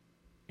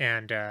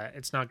 and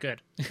it's not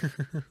good.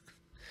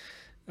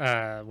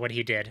 What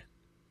he did,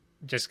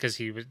 just because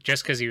he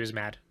was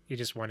mad. He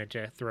just wanted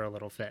to throw a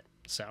little fit.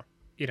 So,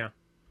 you know.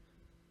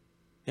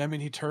 Yeah, I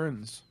mean, he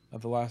turns at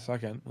the last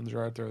second when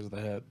Gerard throws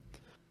the hit.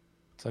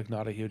 It's like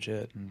not a huge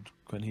hit, and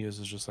Quinn Hughes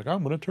is just like,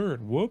 I'm gonna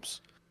turn. Whoops.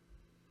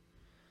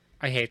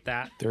 I hate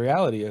that. The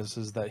reality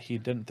is that he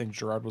didn't think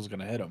Gerard was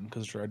gonna hit him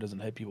because Gerard doesn't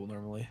hit people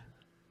normally.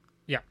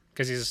 Yeah,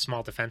 because he's a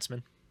small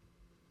defenseman.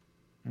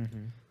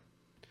 Mm-hmm.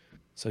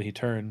 So he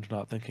turned,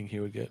 not thinking he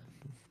would get,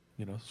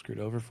 screwed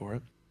over for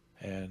it.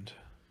 And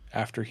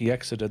after he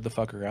exited the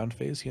fuck around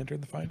phase, he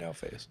entered the find out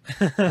phase.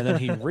 And then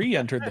he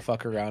re-entered the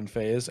fuck around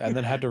phase, and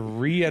then had to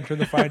re-enter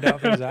the find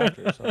out phase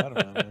after. So I don't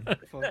know, man.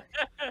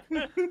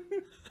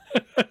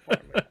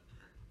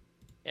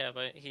 Yeah,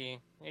 but he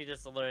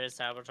just literally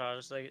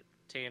sabotaged the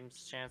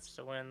team's chance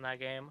to win that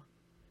game.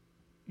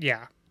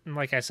 Yeah, and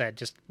like I said,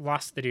 just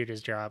lost the dude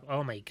his job.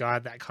 Oh my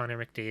god, that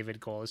Connor McDavid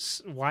goal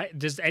is... Why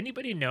does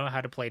anybody know how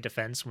to play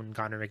defense when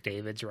Connor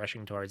McDavid's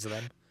rushing towards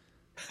them?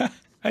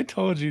 I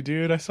told you,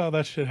 dude. I saw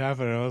that shit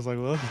happen, and I was like,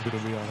 well, this is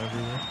gonna be on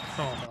everywhere.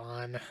 Hold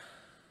on.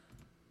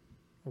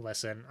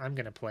 Listen, I'm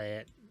gonna play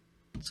it.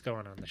 It's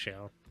going on the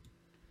show.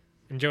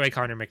 Enjoy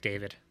Connor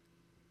McDavid.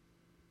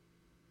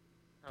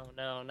 Oh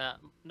no, not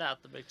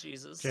the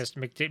McJesus. Just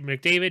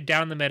McDavid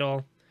down the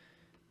middle.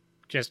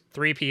 Just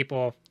three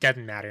people.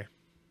 Doesn't matter.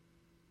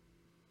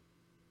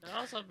 It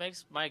also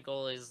makes my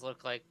goalies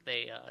look like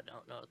they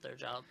don't know what their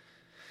job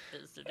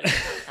is to do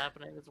what's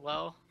happening as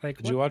well. Like,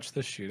 Did you watch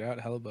the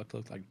shootout? Hellebuck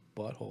looked like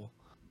butthole.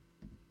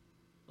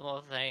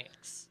 Well,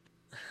 thanks.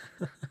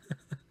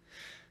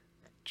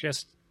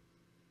 Just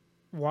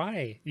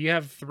why? You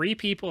have three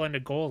people and a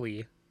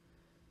goalie.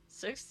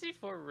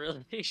 64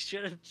 really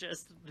should have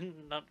just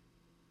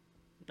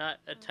not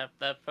attempt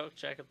that poke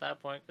check at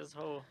that point, because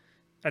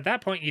At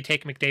that point, you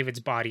take McDavid's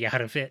body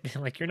out of it.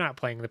 Like, you're not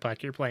playing the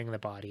puck, you're playing the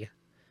body.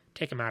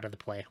 Take him out of the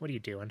play. What are you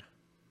doing?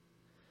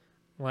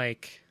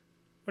 Like,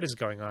 what is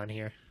going on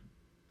here?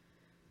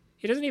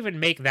 He doesn't even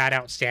make that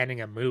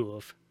outstanding a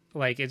move.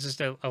 Like, it's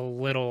just a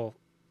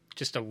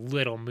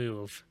little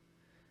move.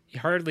 He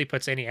hardly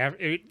puts any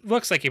effort. It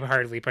looks like he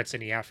hardly puts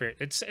any effort.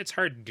 It's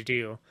hard to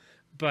do.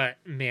 But,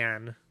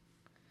 man,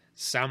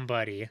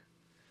 somebody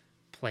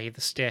play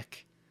the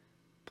stick.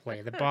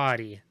 Play the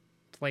body.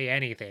 Play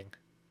anything.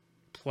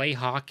 Play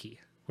hockey.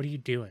 What are you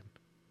doing?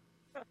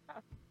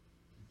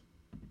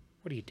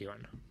 What are you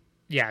doing?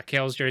 Yeah,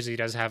 Kale's jersey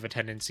does have a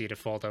tendency to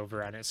fold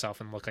over on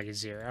itself and look like a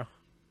zero.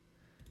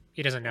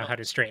 He doesn't know how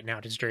to straighten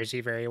out his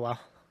jersey very well.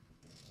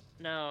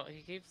 no,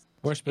 he keeps.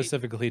 More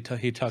specifically,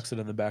 he tucks it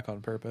in the back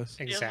on purpose.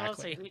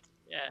 Exactly.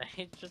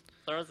 He just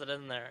throws it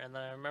in there. And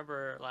then I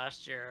remember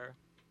last year,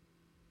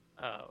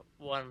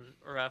 one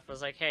ref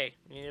was like, "Hey,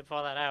 you need to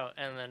pull that out,"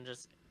 and then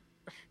just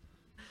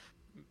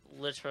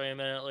literally a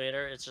minute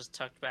later, it's just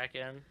tucked back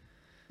in.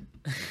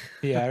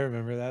 Yeah, I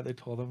remember that. They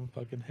told him,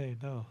 fucking, hey,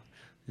 no.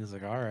 He was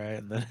like, all right,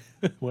 and then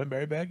went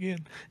right back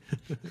in.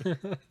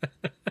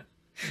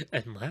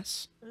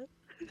 Unless.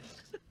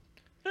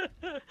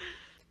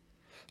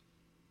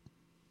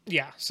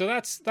 Yeah, so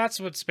that's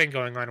what's been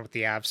going on with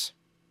the Avs.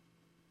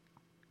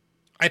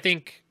 I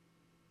think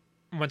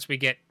once we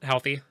get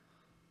healthy,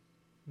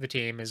 the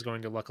team is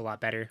going to look a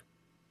lot better.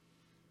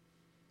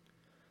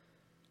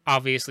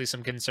 Obviously,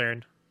 some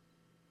concern.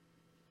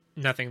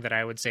 Nothing that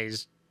I would say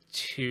is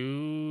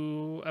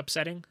too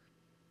upsetting.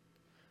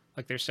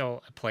 Like, they're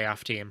still a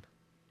playoff team.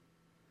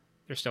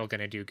 They're still going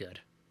to do good.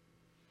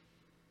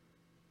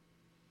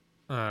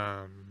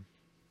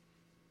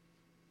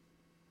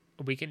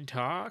 We can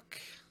talk,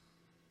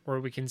 or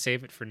we can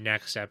save it for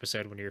next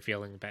episode when you're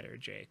feeling better,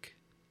 Jake.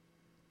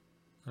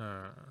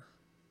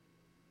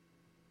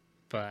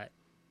 But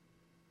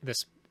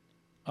this...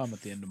 I'm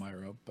at the end of my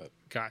rope, but...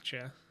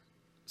 Gotcha.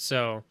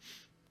 So,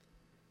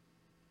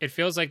 it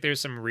feels like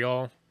there's some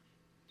real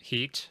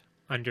heat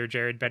under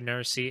Jared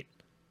Bednar's seat,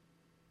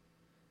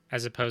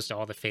 as opposed to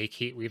all the fake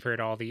heat we've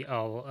heard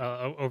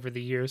over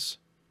the years.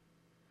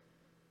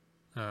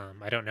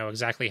 I don't know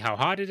exactly how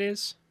hot it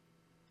is,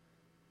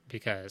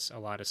 because a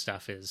lot of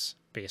stuff is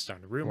based on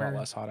rumor. A lot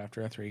less hot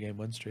after a 3-game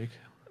win streak.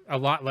 A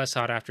lot less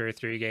hot after a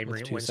 3-game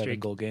With win streak.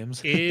 7-goal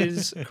games.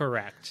 Is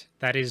correct.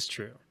 That is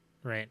true,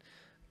 right?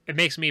 It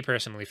makes me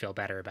personally feel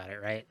better about it,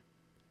 right?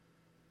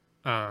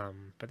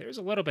 But there's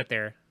a little bit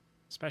there.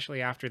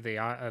 especially after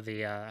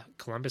the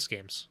Columbus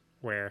games,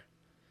 where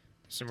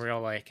some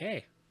real like,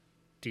 hey,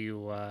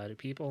 do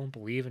people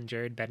believe in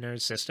Jared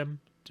Bednar's system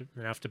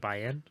enough to buy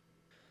in?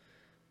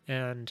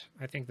 And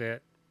I think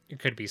that it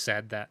could be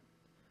said that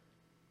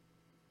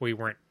we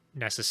weren't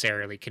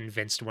necessarily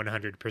convinced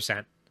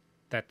 100%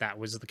 that that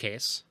was the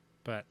case.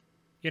 But,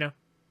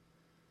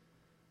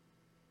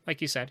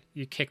 like you said,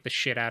 you kick the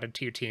shit out of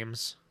 2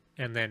 teams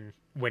and then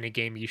win a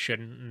game you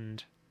shouldn't,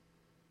 and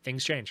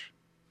things change.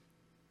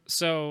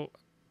 So,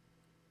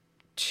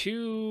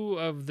 2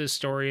 of the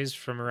stories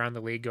from around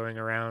the league going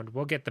around.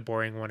 We'll get the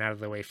boring one out of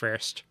the way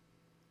first.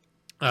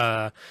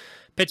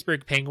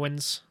 Pittsburgh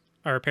Penguins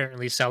are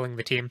apparently selling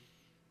the team,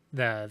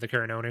 the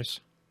current owners.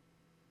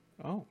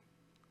 Oh.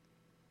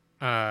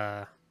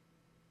 Right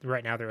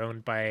now they're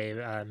owned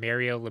by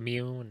Mario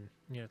Lemieux and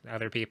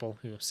other people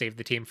who saved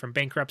the team from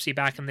bankruptcy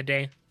back in the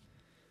day.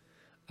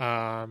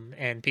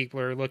 And people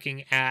are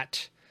looking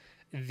at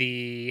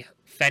the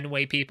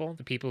Fenway people,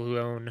 the people who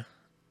own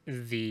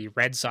the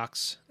Red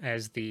Sox,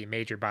 as the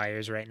major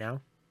buyers right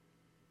now.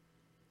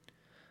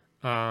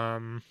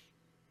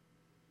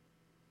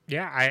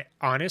 Yeah, I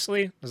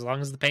honestly, as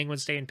long as the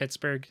Penguins stay in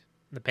Pittsburgh,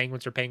 the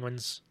Penguins are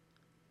Penguins.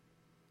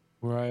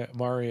 Right,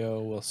 Mario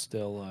will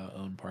still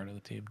own part of the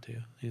team too.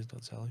 He's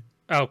not selling.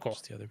 Oh, cool.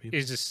 Just the other people.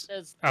 He's just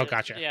It's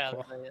gotcha. Yeah,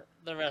 Cool.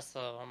 the rest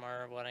of them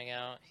are winning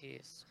out.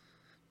 He's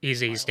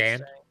Easy staying.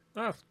 stand.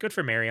 Oh, good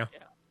for Mario.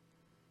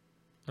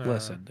 Yeah.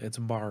 Listen, it's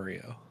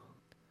Mario.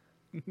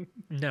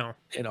 No.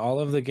 In all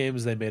of the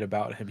games they made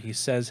about him, he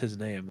says his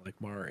name like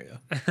Mario.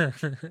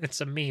 It's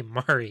a meme,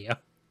 Mario.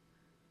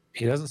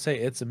 He doesn't say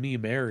it's a me,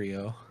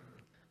 Mario.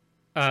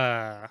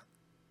 Mario.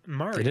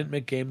 They didn't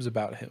make games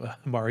about him,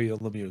 Mario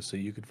Lemieux, so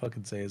you could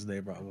fucking say his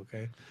name wrong,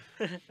 okay?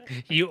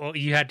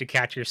 You had to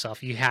catch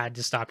yourself. You had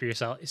to stop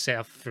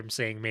yourself from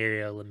saying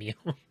Mario Lemieux.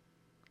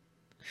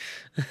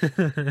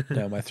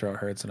 No, my throat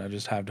hurts and I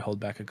just have to hold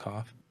back a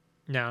cough.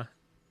 No,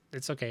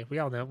 it's okay. We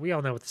all know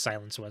what the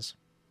silence was.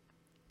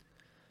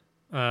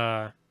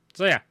 So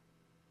yeah,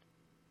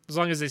 as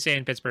long as they stay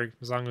in Pittsburgh,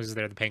 as long as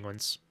they're the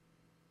Penguins,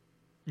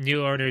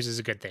 new owners is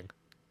a good thing.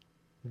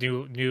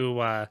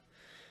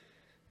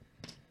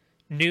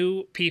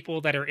 New people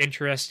that are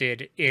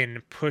interested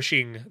in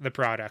pushing the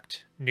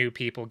product, new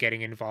people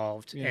getting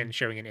involved and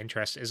showing an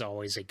interest is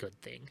always a good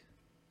thing.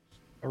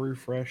 A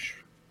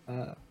refresh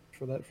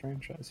for that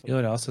franchise. You know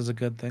what else is a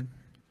good thing?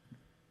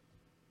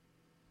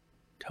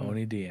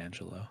 Tony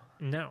D'Angelo.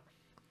 No,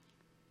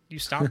 you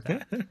stop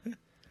that.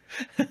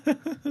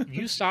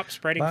 You stop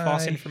spreading My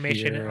false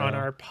information hero. on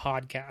our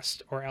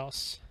podcast, or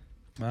else.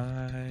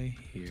 My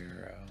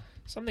hero.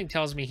 Something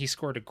tells me he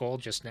scored a goal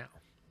just now.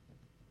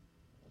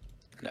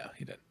 No,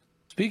 he didn't.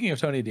 Speaking of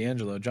Tony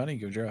D'Angelo, Johnny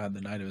Gaudreau had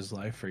the night of his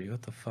life for you.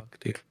 What the fuck,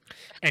 dude?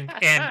 And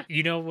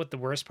you know what the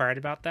worst part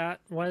about that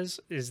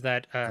is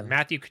that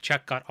Matthew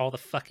Tkachuk got all the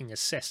fucking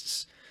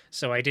assists,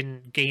 so I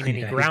didn't gain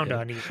any Yeah, he ground did.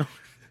 on you.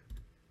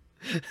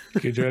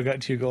 Gaudreau got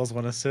 2 goals,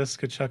 1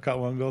 assist. Kachuk got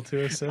 1 goal, 2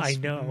 assists. I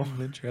know.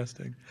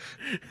 Interesting.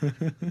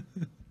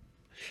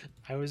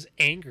 I was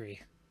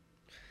angry.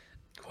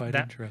 Quite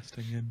That-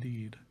 interesting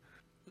indeed.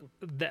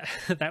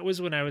 That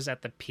was when I was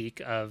at the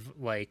peak of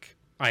like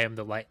I am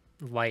the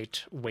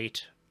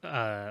lightweight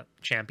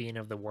champion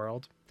of the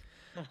world.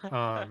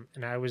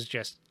 And I was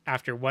just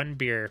after 1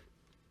 beer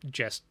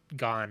just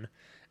gone,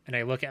 and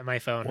I look at my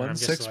phone and I'm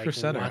just like, 1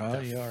 6%er, what huh?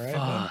 the You all right,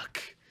 fuck?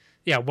 bud?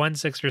 Yeah, 1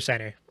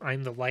 6%er.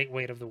 I'm the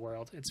lightweight of the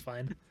world. It's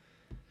fine.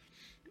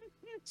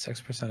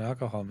 6%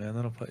 alcohol, man.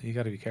 That'll put you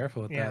got to be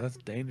careful with Yeah. that. That's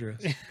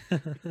dangerous.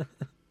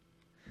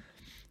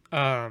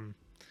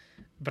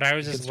 But I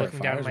was You could just start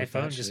looking down at fires my with that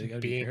phone, shit. just You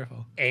gotta be being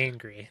careful.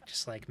 angry,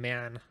 just like,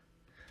 man,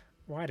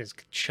 why does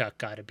Chuck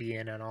got to be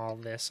in on all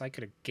this? I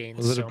could have gained.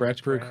 Was it so a Breck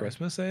much Brew ground.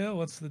 Christmas ale?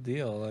 What's the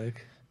deal?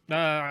 Like,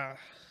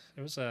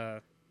 It was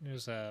a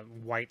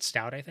white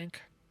stout, I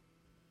think.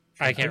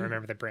 I can't Okay.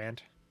 remember the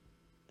brand.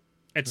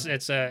 It's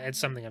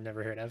something I've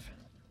never heard of.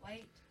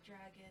 White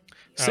Dragon.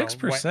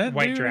 6%,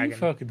 White dude? Are you Dragon.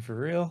 fucking for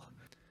real?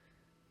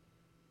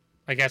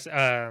 I guess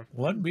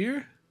 1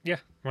 beer? yeah,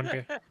 1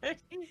 beer.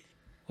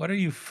 What are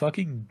you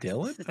fucking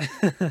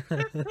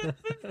Dylan?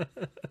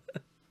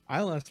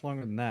 I last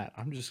longer than that.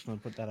 I'm just gonna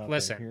put that out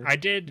Listen, there. I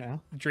did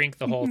now. drink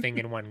the whole thing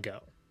in one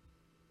go,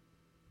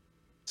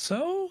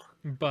 So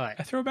I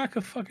but throw back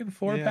a fucking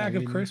 4 Yeah, pack I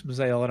of mean- Christmas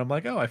ale, and I'm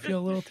like, oh, I feel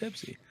a little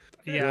tipsy.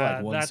 yeah, You're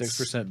like 1 that's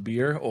 6%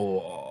 beer.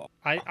 Oh,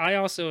 I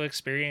also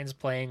experienced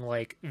playing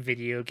like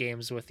video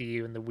games with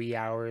you in the wee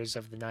hours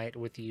of the night,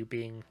 with you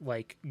being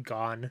like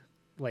gone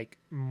like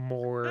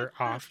more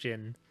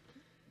often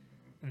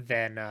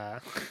than I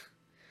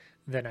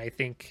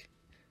think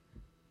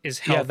is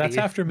healthy. yeah. That's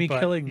after me but,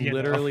 killing you know.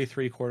 literally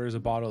 3/4 a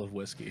bottle of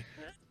whiskey.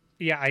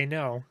 Yeah, I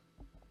know.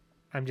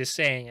 I'm just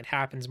saying it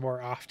happens more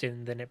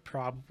often than it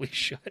probably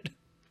should.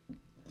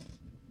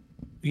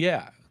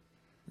 Yeah,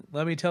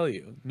 let me tell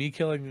you, me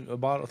killing a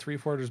bottle,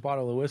 3/4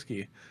 bottle of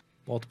whiskey,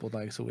 multiple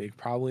nights a week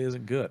probably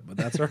isn't good, but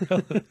that's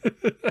irrelevant.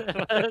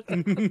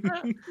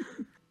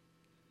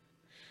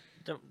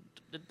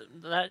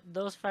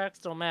 Those facts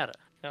don't matter.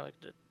 You know,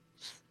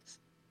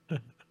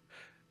 like,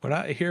 We're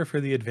not here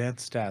for the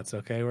advanced stats,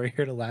 okay? We're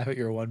here to laugh at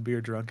your one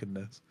beer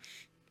drunkenness.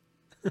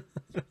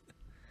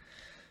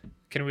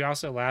 Can we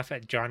also laugh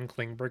at John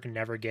Klingberg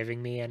never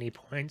giving me any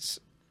points?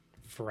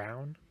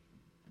 Frown.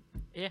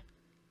 Yeah.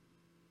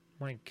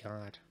 My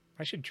God,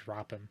 I should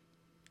drop him.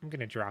 I'm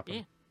gonna drop him.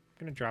 Yeah. I'm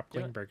gonna drop Do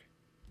it. Klingberg.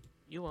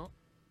 You won't.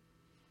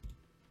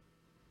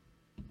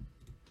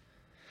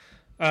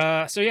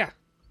 So yeah,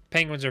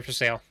 Penguins are for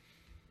sale.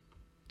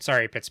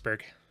 Sorry,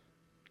 Pittsburgh.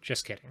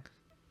 Just kidding.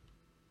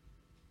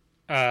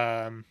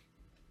 Penguins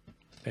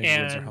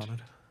are And-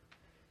 haunted.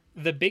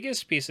 The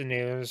biggest piece of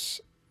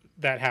news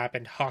that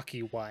happened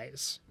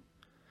hockey-wise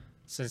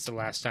since the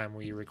last time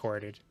we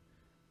recorded,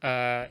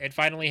 it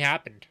finally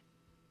happened.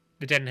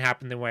 It didn't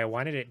happen the way I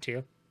wanted it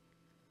to.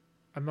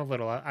 I'm a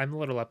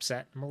little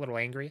upset. I'm a little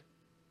angry.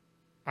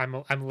 I'm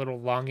a little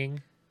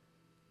longing.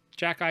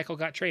 Jack Eichel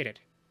got traded.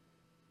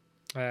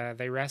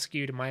 They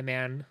rescued my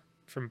man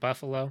from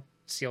Buffalo,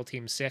 SEAL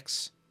Team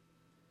 6.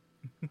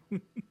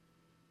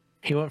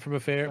 He went from a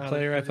favorite Wow,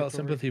 player I that's felt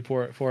purgatory.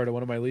 sympathy for to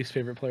one of my least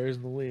favorite players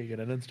in the league in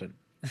an instant.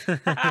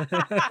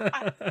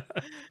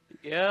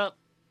 Yep.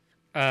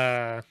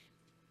 uh,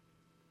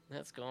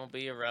 That's gonna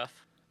be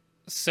rough.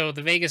 so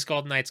the Vegas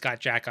Golden Knights got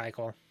Jack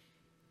Eichel.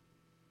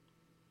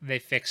 They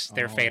fixed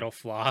their Oh. fatal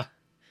flaw.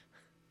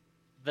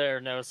 There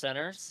are no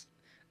centers.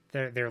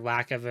 Their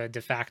lack of a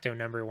de facto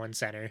number one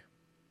center.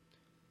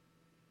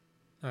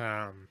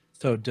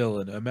 So,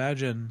 Dylan,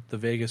 imagine the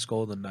Vegas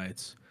Golden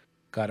Knights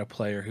got a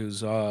player who's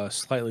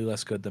slightly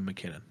less good than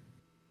McKinnon,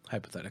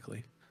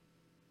 hypothetically.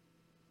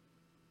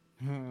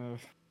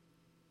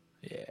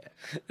 Yeah.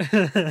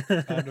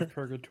 Out of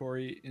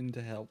purgatory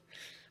into hell.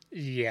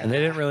 Yeah, And they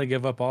didn't really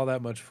give up all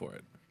that much for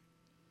it.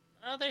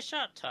 Oh, they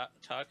shot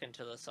Tuck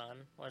into the sun,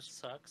 which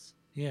sucks.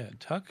 Yeah,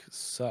 Tuck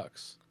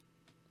sucks.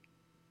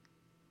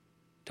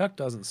 Tuck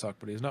doesn't suck,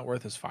 but he's not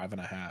worth his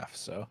 5.5.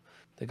 So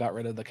they got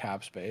rid of the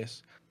cap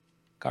space.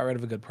 Got rid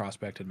of a good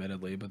prospect,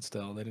 admittedly, but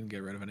still, they didn't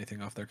get rid of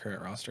anything off their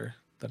current roster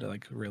that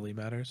like really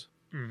matters.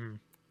 hmm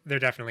They're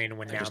definitely in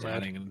win They're now just mode.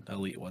 adding an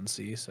elite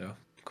 1C, so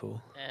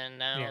cool. And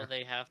now Yeah.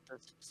 they have to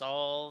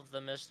solve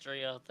the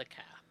mystery of the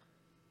cap.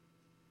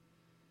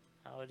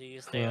 How do you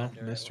stay Well,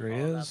 under mystery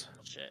it with all is- that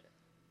bullshit?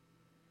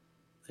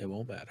 It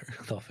won't matter.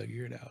 They'll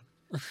figure it out.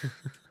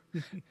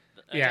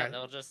 Yeah.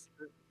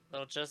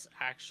 They'll just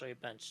actually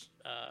bench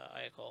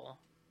Eichel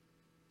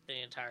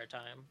the entire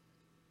time.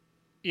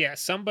 Yeah,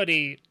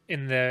 somebody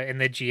in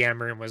the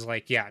GM room was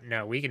like, "Yeah,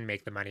 no, we can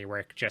make the money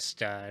work.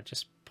 Just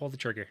pull the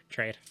trigger,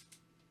 trade."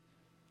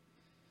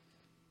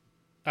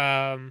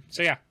 So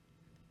yeah,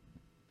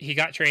 he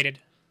got traded.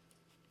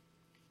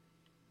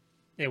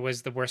 It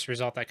was the worst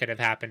result that could have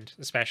happened,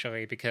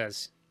 especially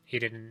because he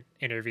did an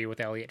interview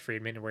with Elliot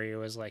Friedman where he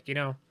was like,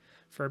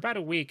 for about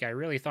a week, I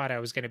really thought I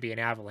was going to be an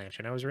Avalanche,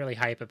 and I was really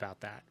hype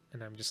about that.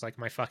 And I'm just like,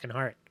 my fucking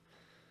heart.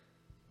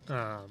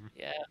 Yeah,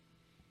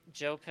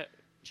 Joe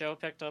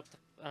picked up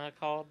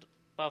called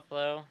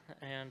Buffalo,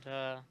 and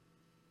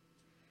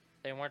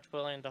they weren't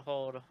willing to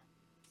hold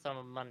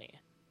some money.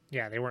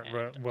 Yeah, they weren't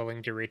And-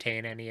 willing to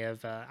retain any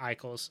of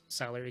Eichel's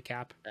salary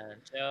cap.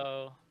 And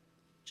Joe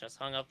just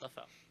hung up the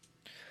phone.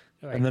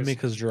 They're like, And then "This-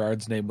 because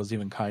Gerard's name was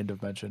even kind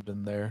of mentioned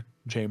in there,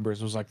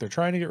 Chambers was like, they're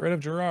trying to get rid of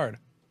Gerard.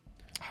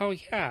 oh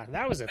yeah,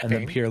 that was a And thing.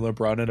 then Pierre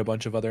LeBrun and a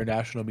bunch of other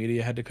national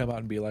media had to come out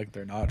and be like,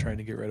 they're not trying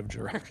to get rid of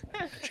Gerard.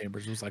 And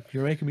Chambers was like,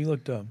 you're making me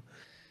look dumb.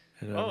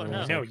 And Oh, everyone no.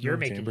 was No, like, you're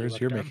making you Chambers,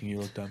 look you're dumb." making you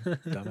look dumb,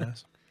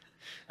 dumbass.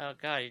 Oh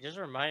god, you just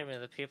reminded me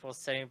of the people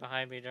sitting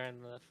behind me during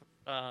the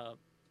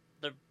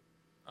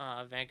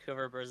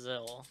Vancouver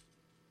Brazil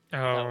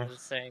Oh, that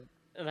was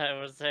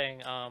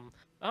saying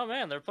oh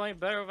man, they're playing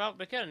better without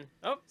McKinnon.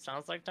 Oh,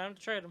 sounds like time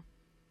to trade him.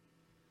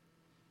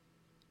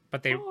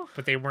 but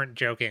they weren't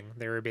joking.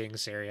 They were being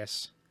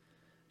serious.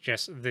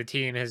 Just the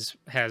team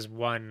has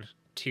won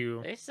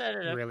two They said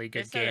it really they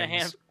good said it a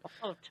games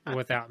handful of times.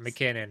 without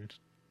McKinnon,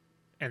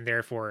 and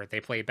therefore they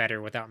play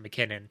better without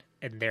McKinnon,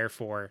 and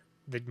therefore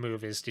the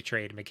move is to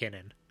trade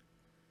McKinnon.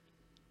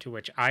 To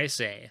which I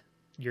say,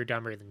 you're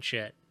dumber than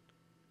shit.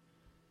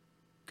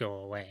 Go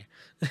away.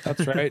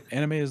 That's right.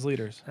 Anime is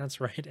leaders.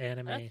 That's right,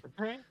 anime That's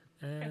right.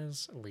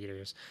 as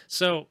leaders.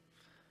 So,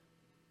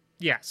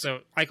 yeah, so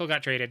Eichel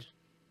got traded,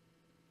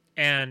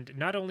 and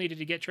not only did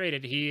he get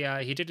traded, he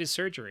did his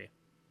surgery.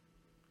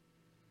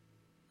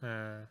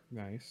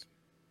 Nice.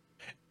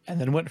 And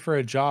then went for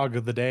a jog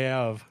the day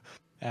of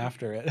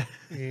after it.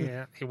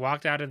 Yeah, he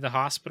walked out of the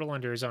hospital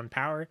under his own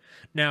power.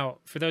 Now,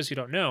 for those who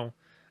don't know,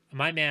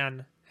 my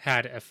man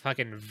had a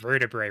fucking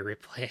vertebrae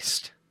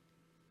replaced.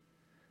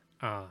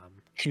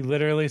 He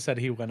literally said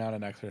he went out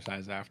and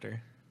exercised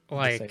after the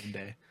Like, same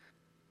day.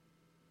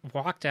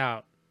 walked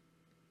out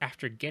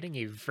after getting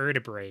a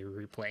vertebrae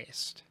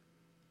replaced,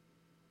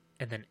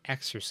 and then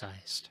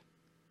exercised.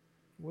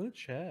 What a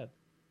Chad.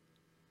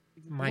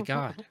 My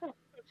God.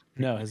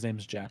 No, his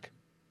name's Jack.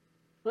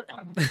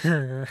 Got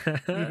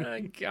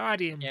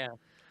him. Yeah.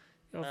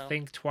 He'll Well.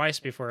 think twice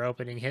before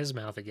opening his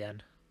mouth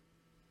again.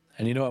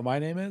 And you know what my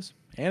name is?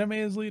 Anime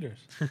is leaders.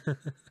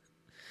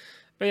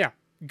 But yeah,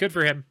 good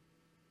for him.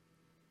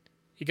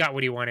 he got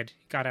what he wanted.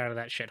 He got out of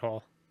that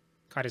shithole.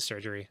 Got his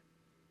surgery.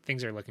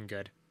 Things are looking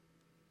good.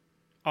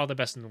 All the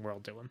best in the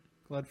world to him.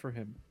 Glad for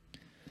him.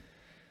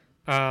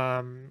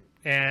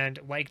 And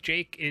like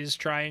Jake is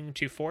trying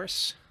to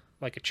force,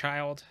 like a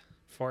child,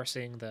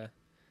 forcing the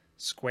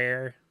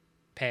square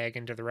peg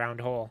into the round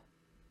hole.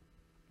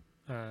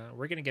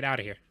 We're going to get out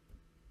of here.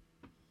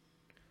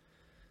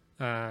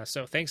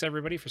 So thanks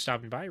everybody for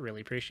stopping by.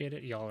 Really appreciate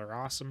it. Y'all are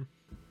awesome.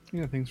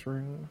 Yeah, thanks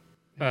for.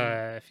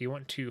 If you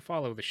want to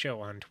follow the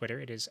show on Twitter,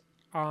 it is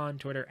on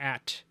Twitter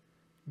at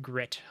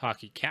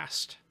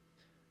GritHockeyCast.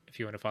 If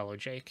you want to follow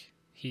Jake,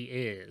 he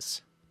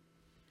is.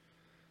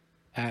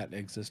 At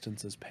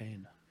Existence is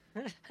Pain.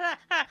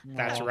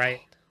 That's Aw.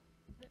 right.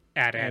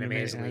 At Anime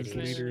Anime as as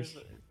Leaders. Leaders.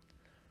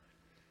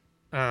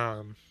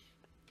 And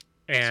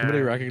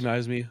Somebody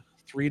recognized me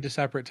 3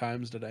 separate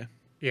times today.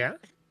 Yeah.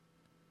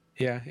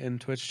 Yeah, in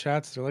Twitch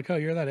chats, they're like, "Oh,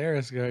 you're that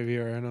Eris guy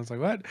viewer," and I was like,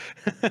 "What?"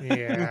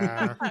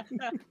 Yeah.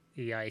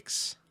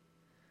 Yikes.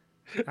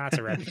 That's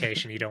a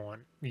reputation you don't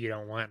want. You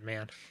don't want,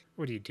 man.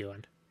 What are you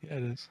doing? Yeah,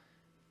 it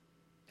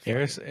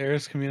is.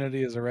 Eris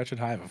community is a wretched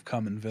hive of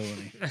cum and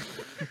villainy.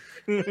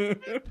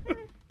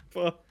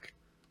 Fuck.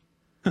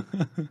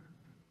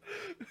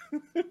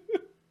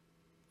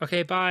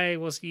 Okay, bye.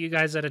 We'll see you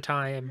guys at a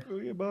time.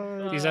 Okay,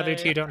 bye. These other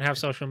Bye. two don't have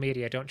social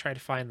media. Don't try to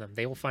find them.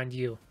 They will find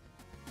you.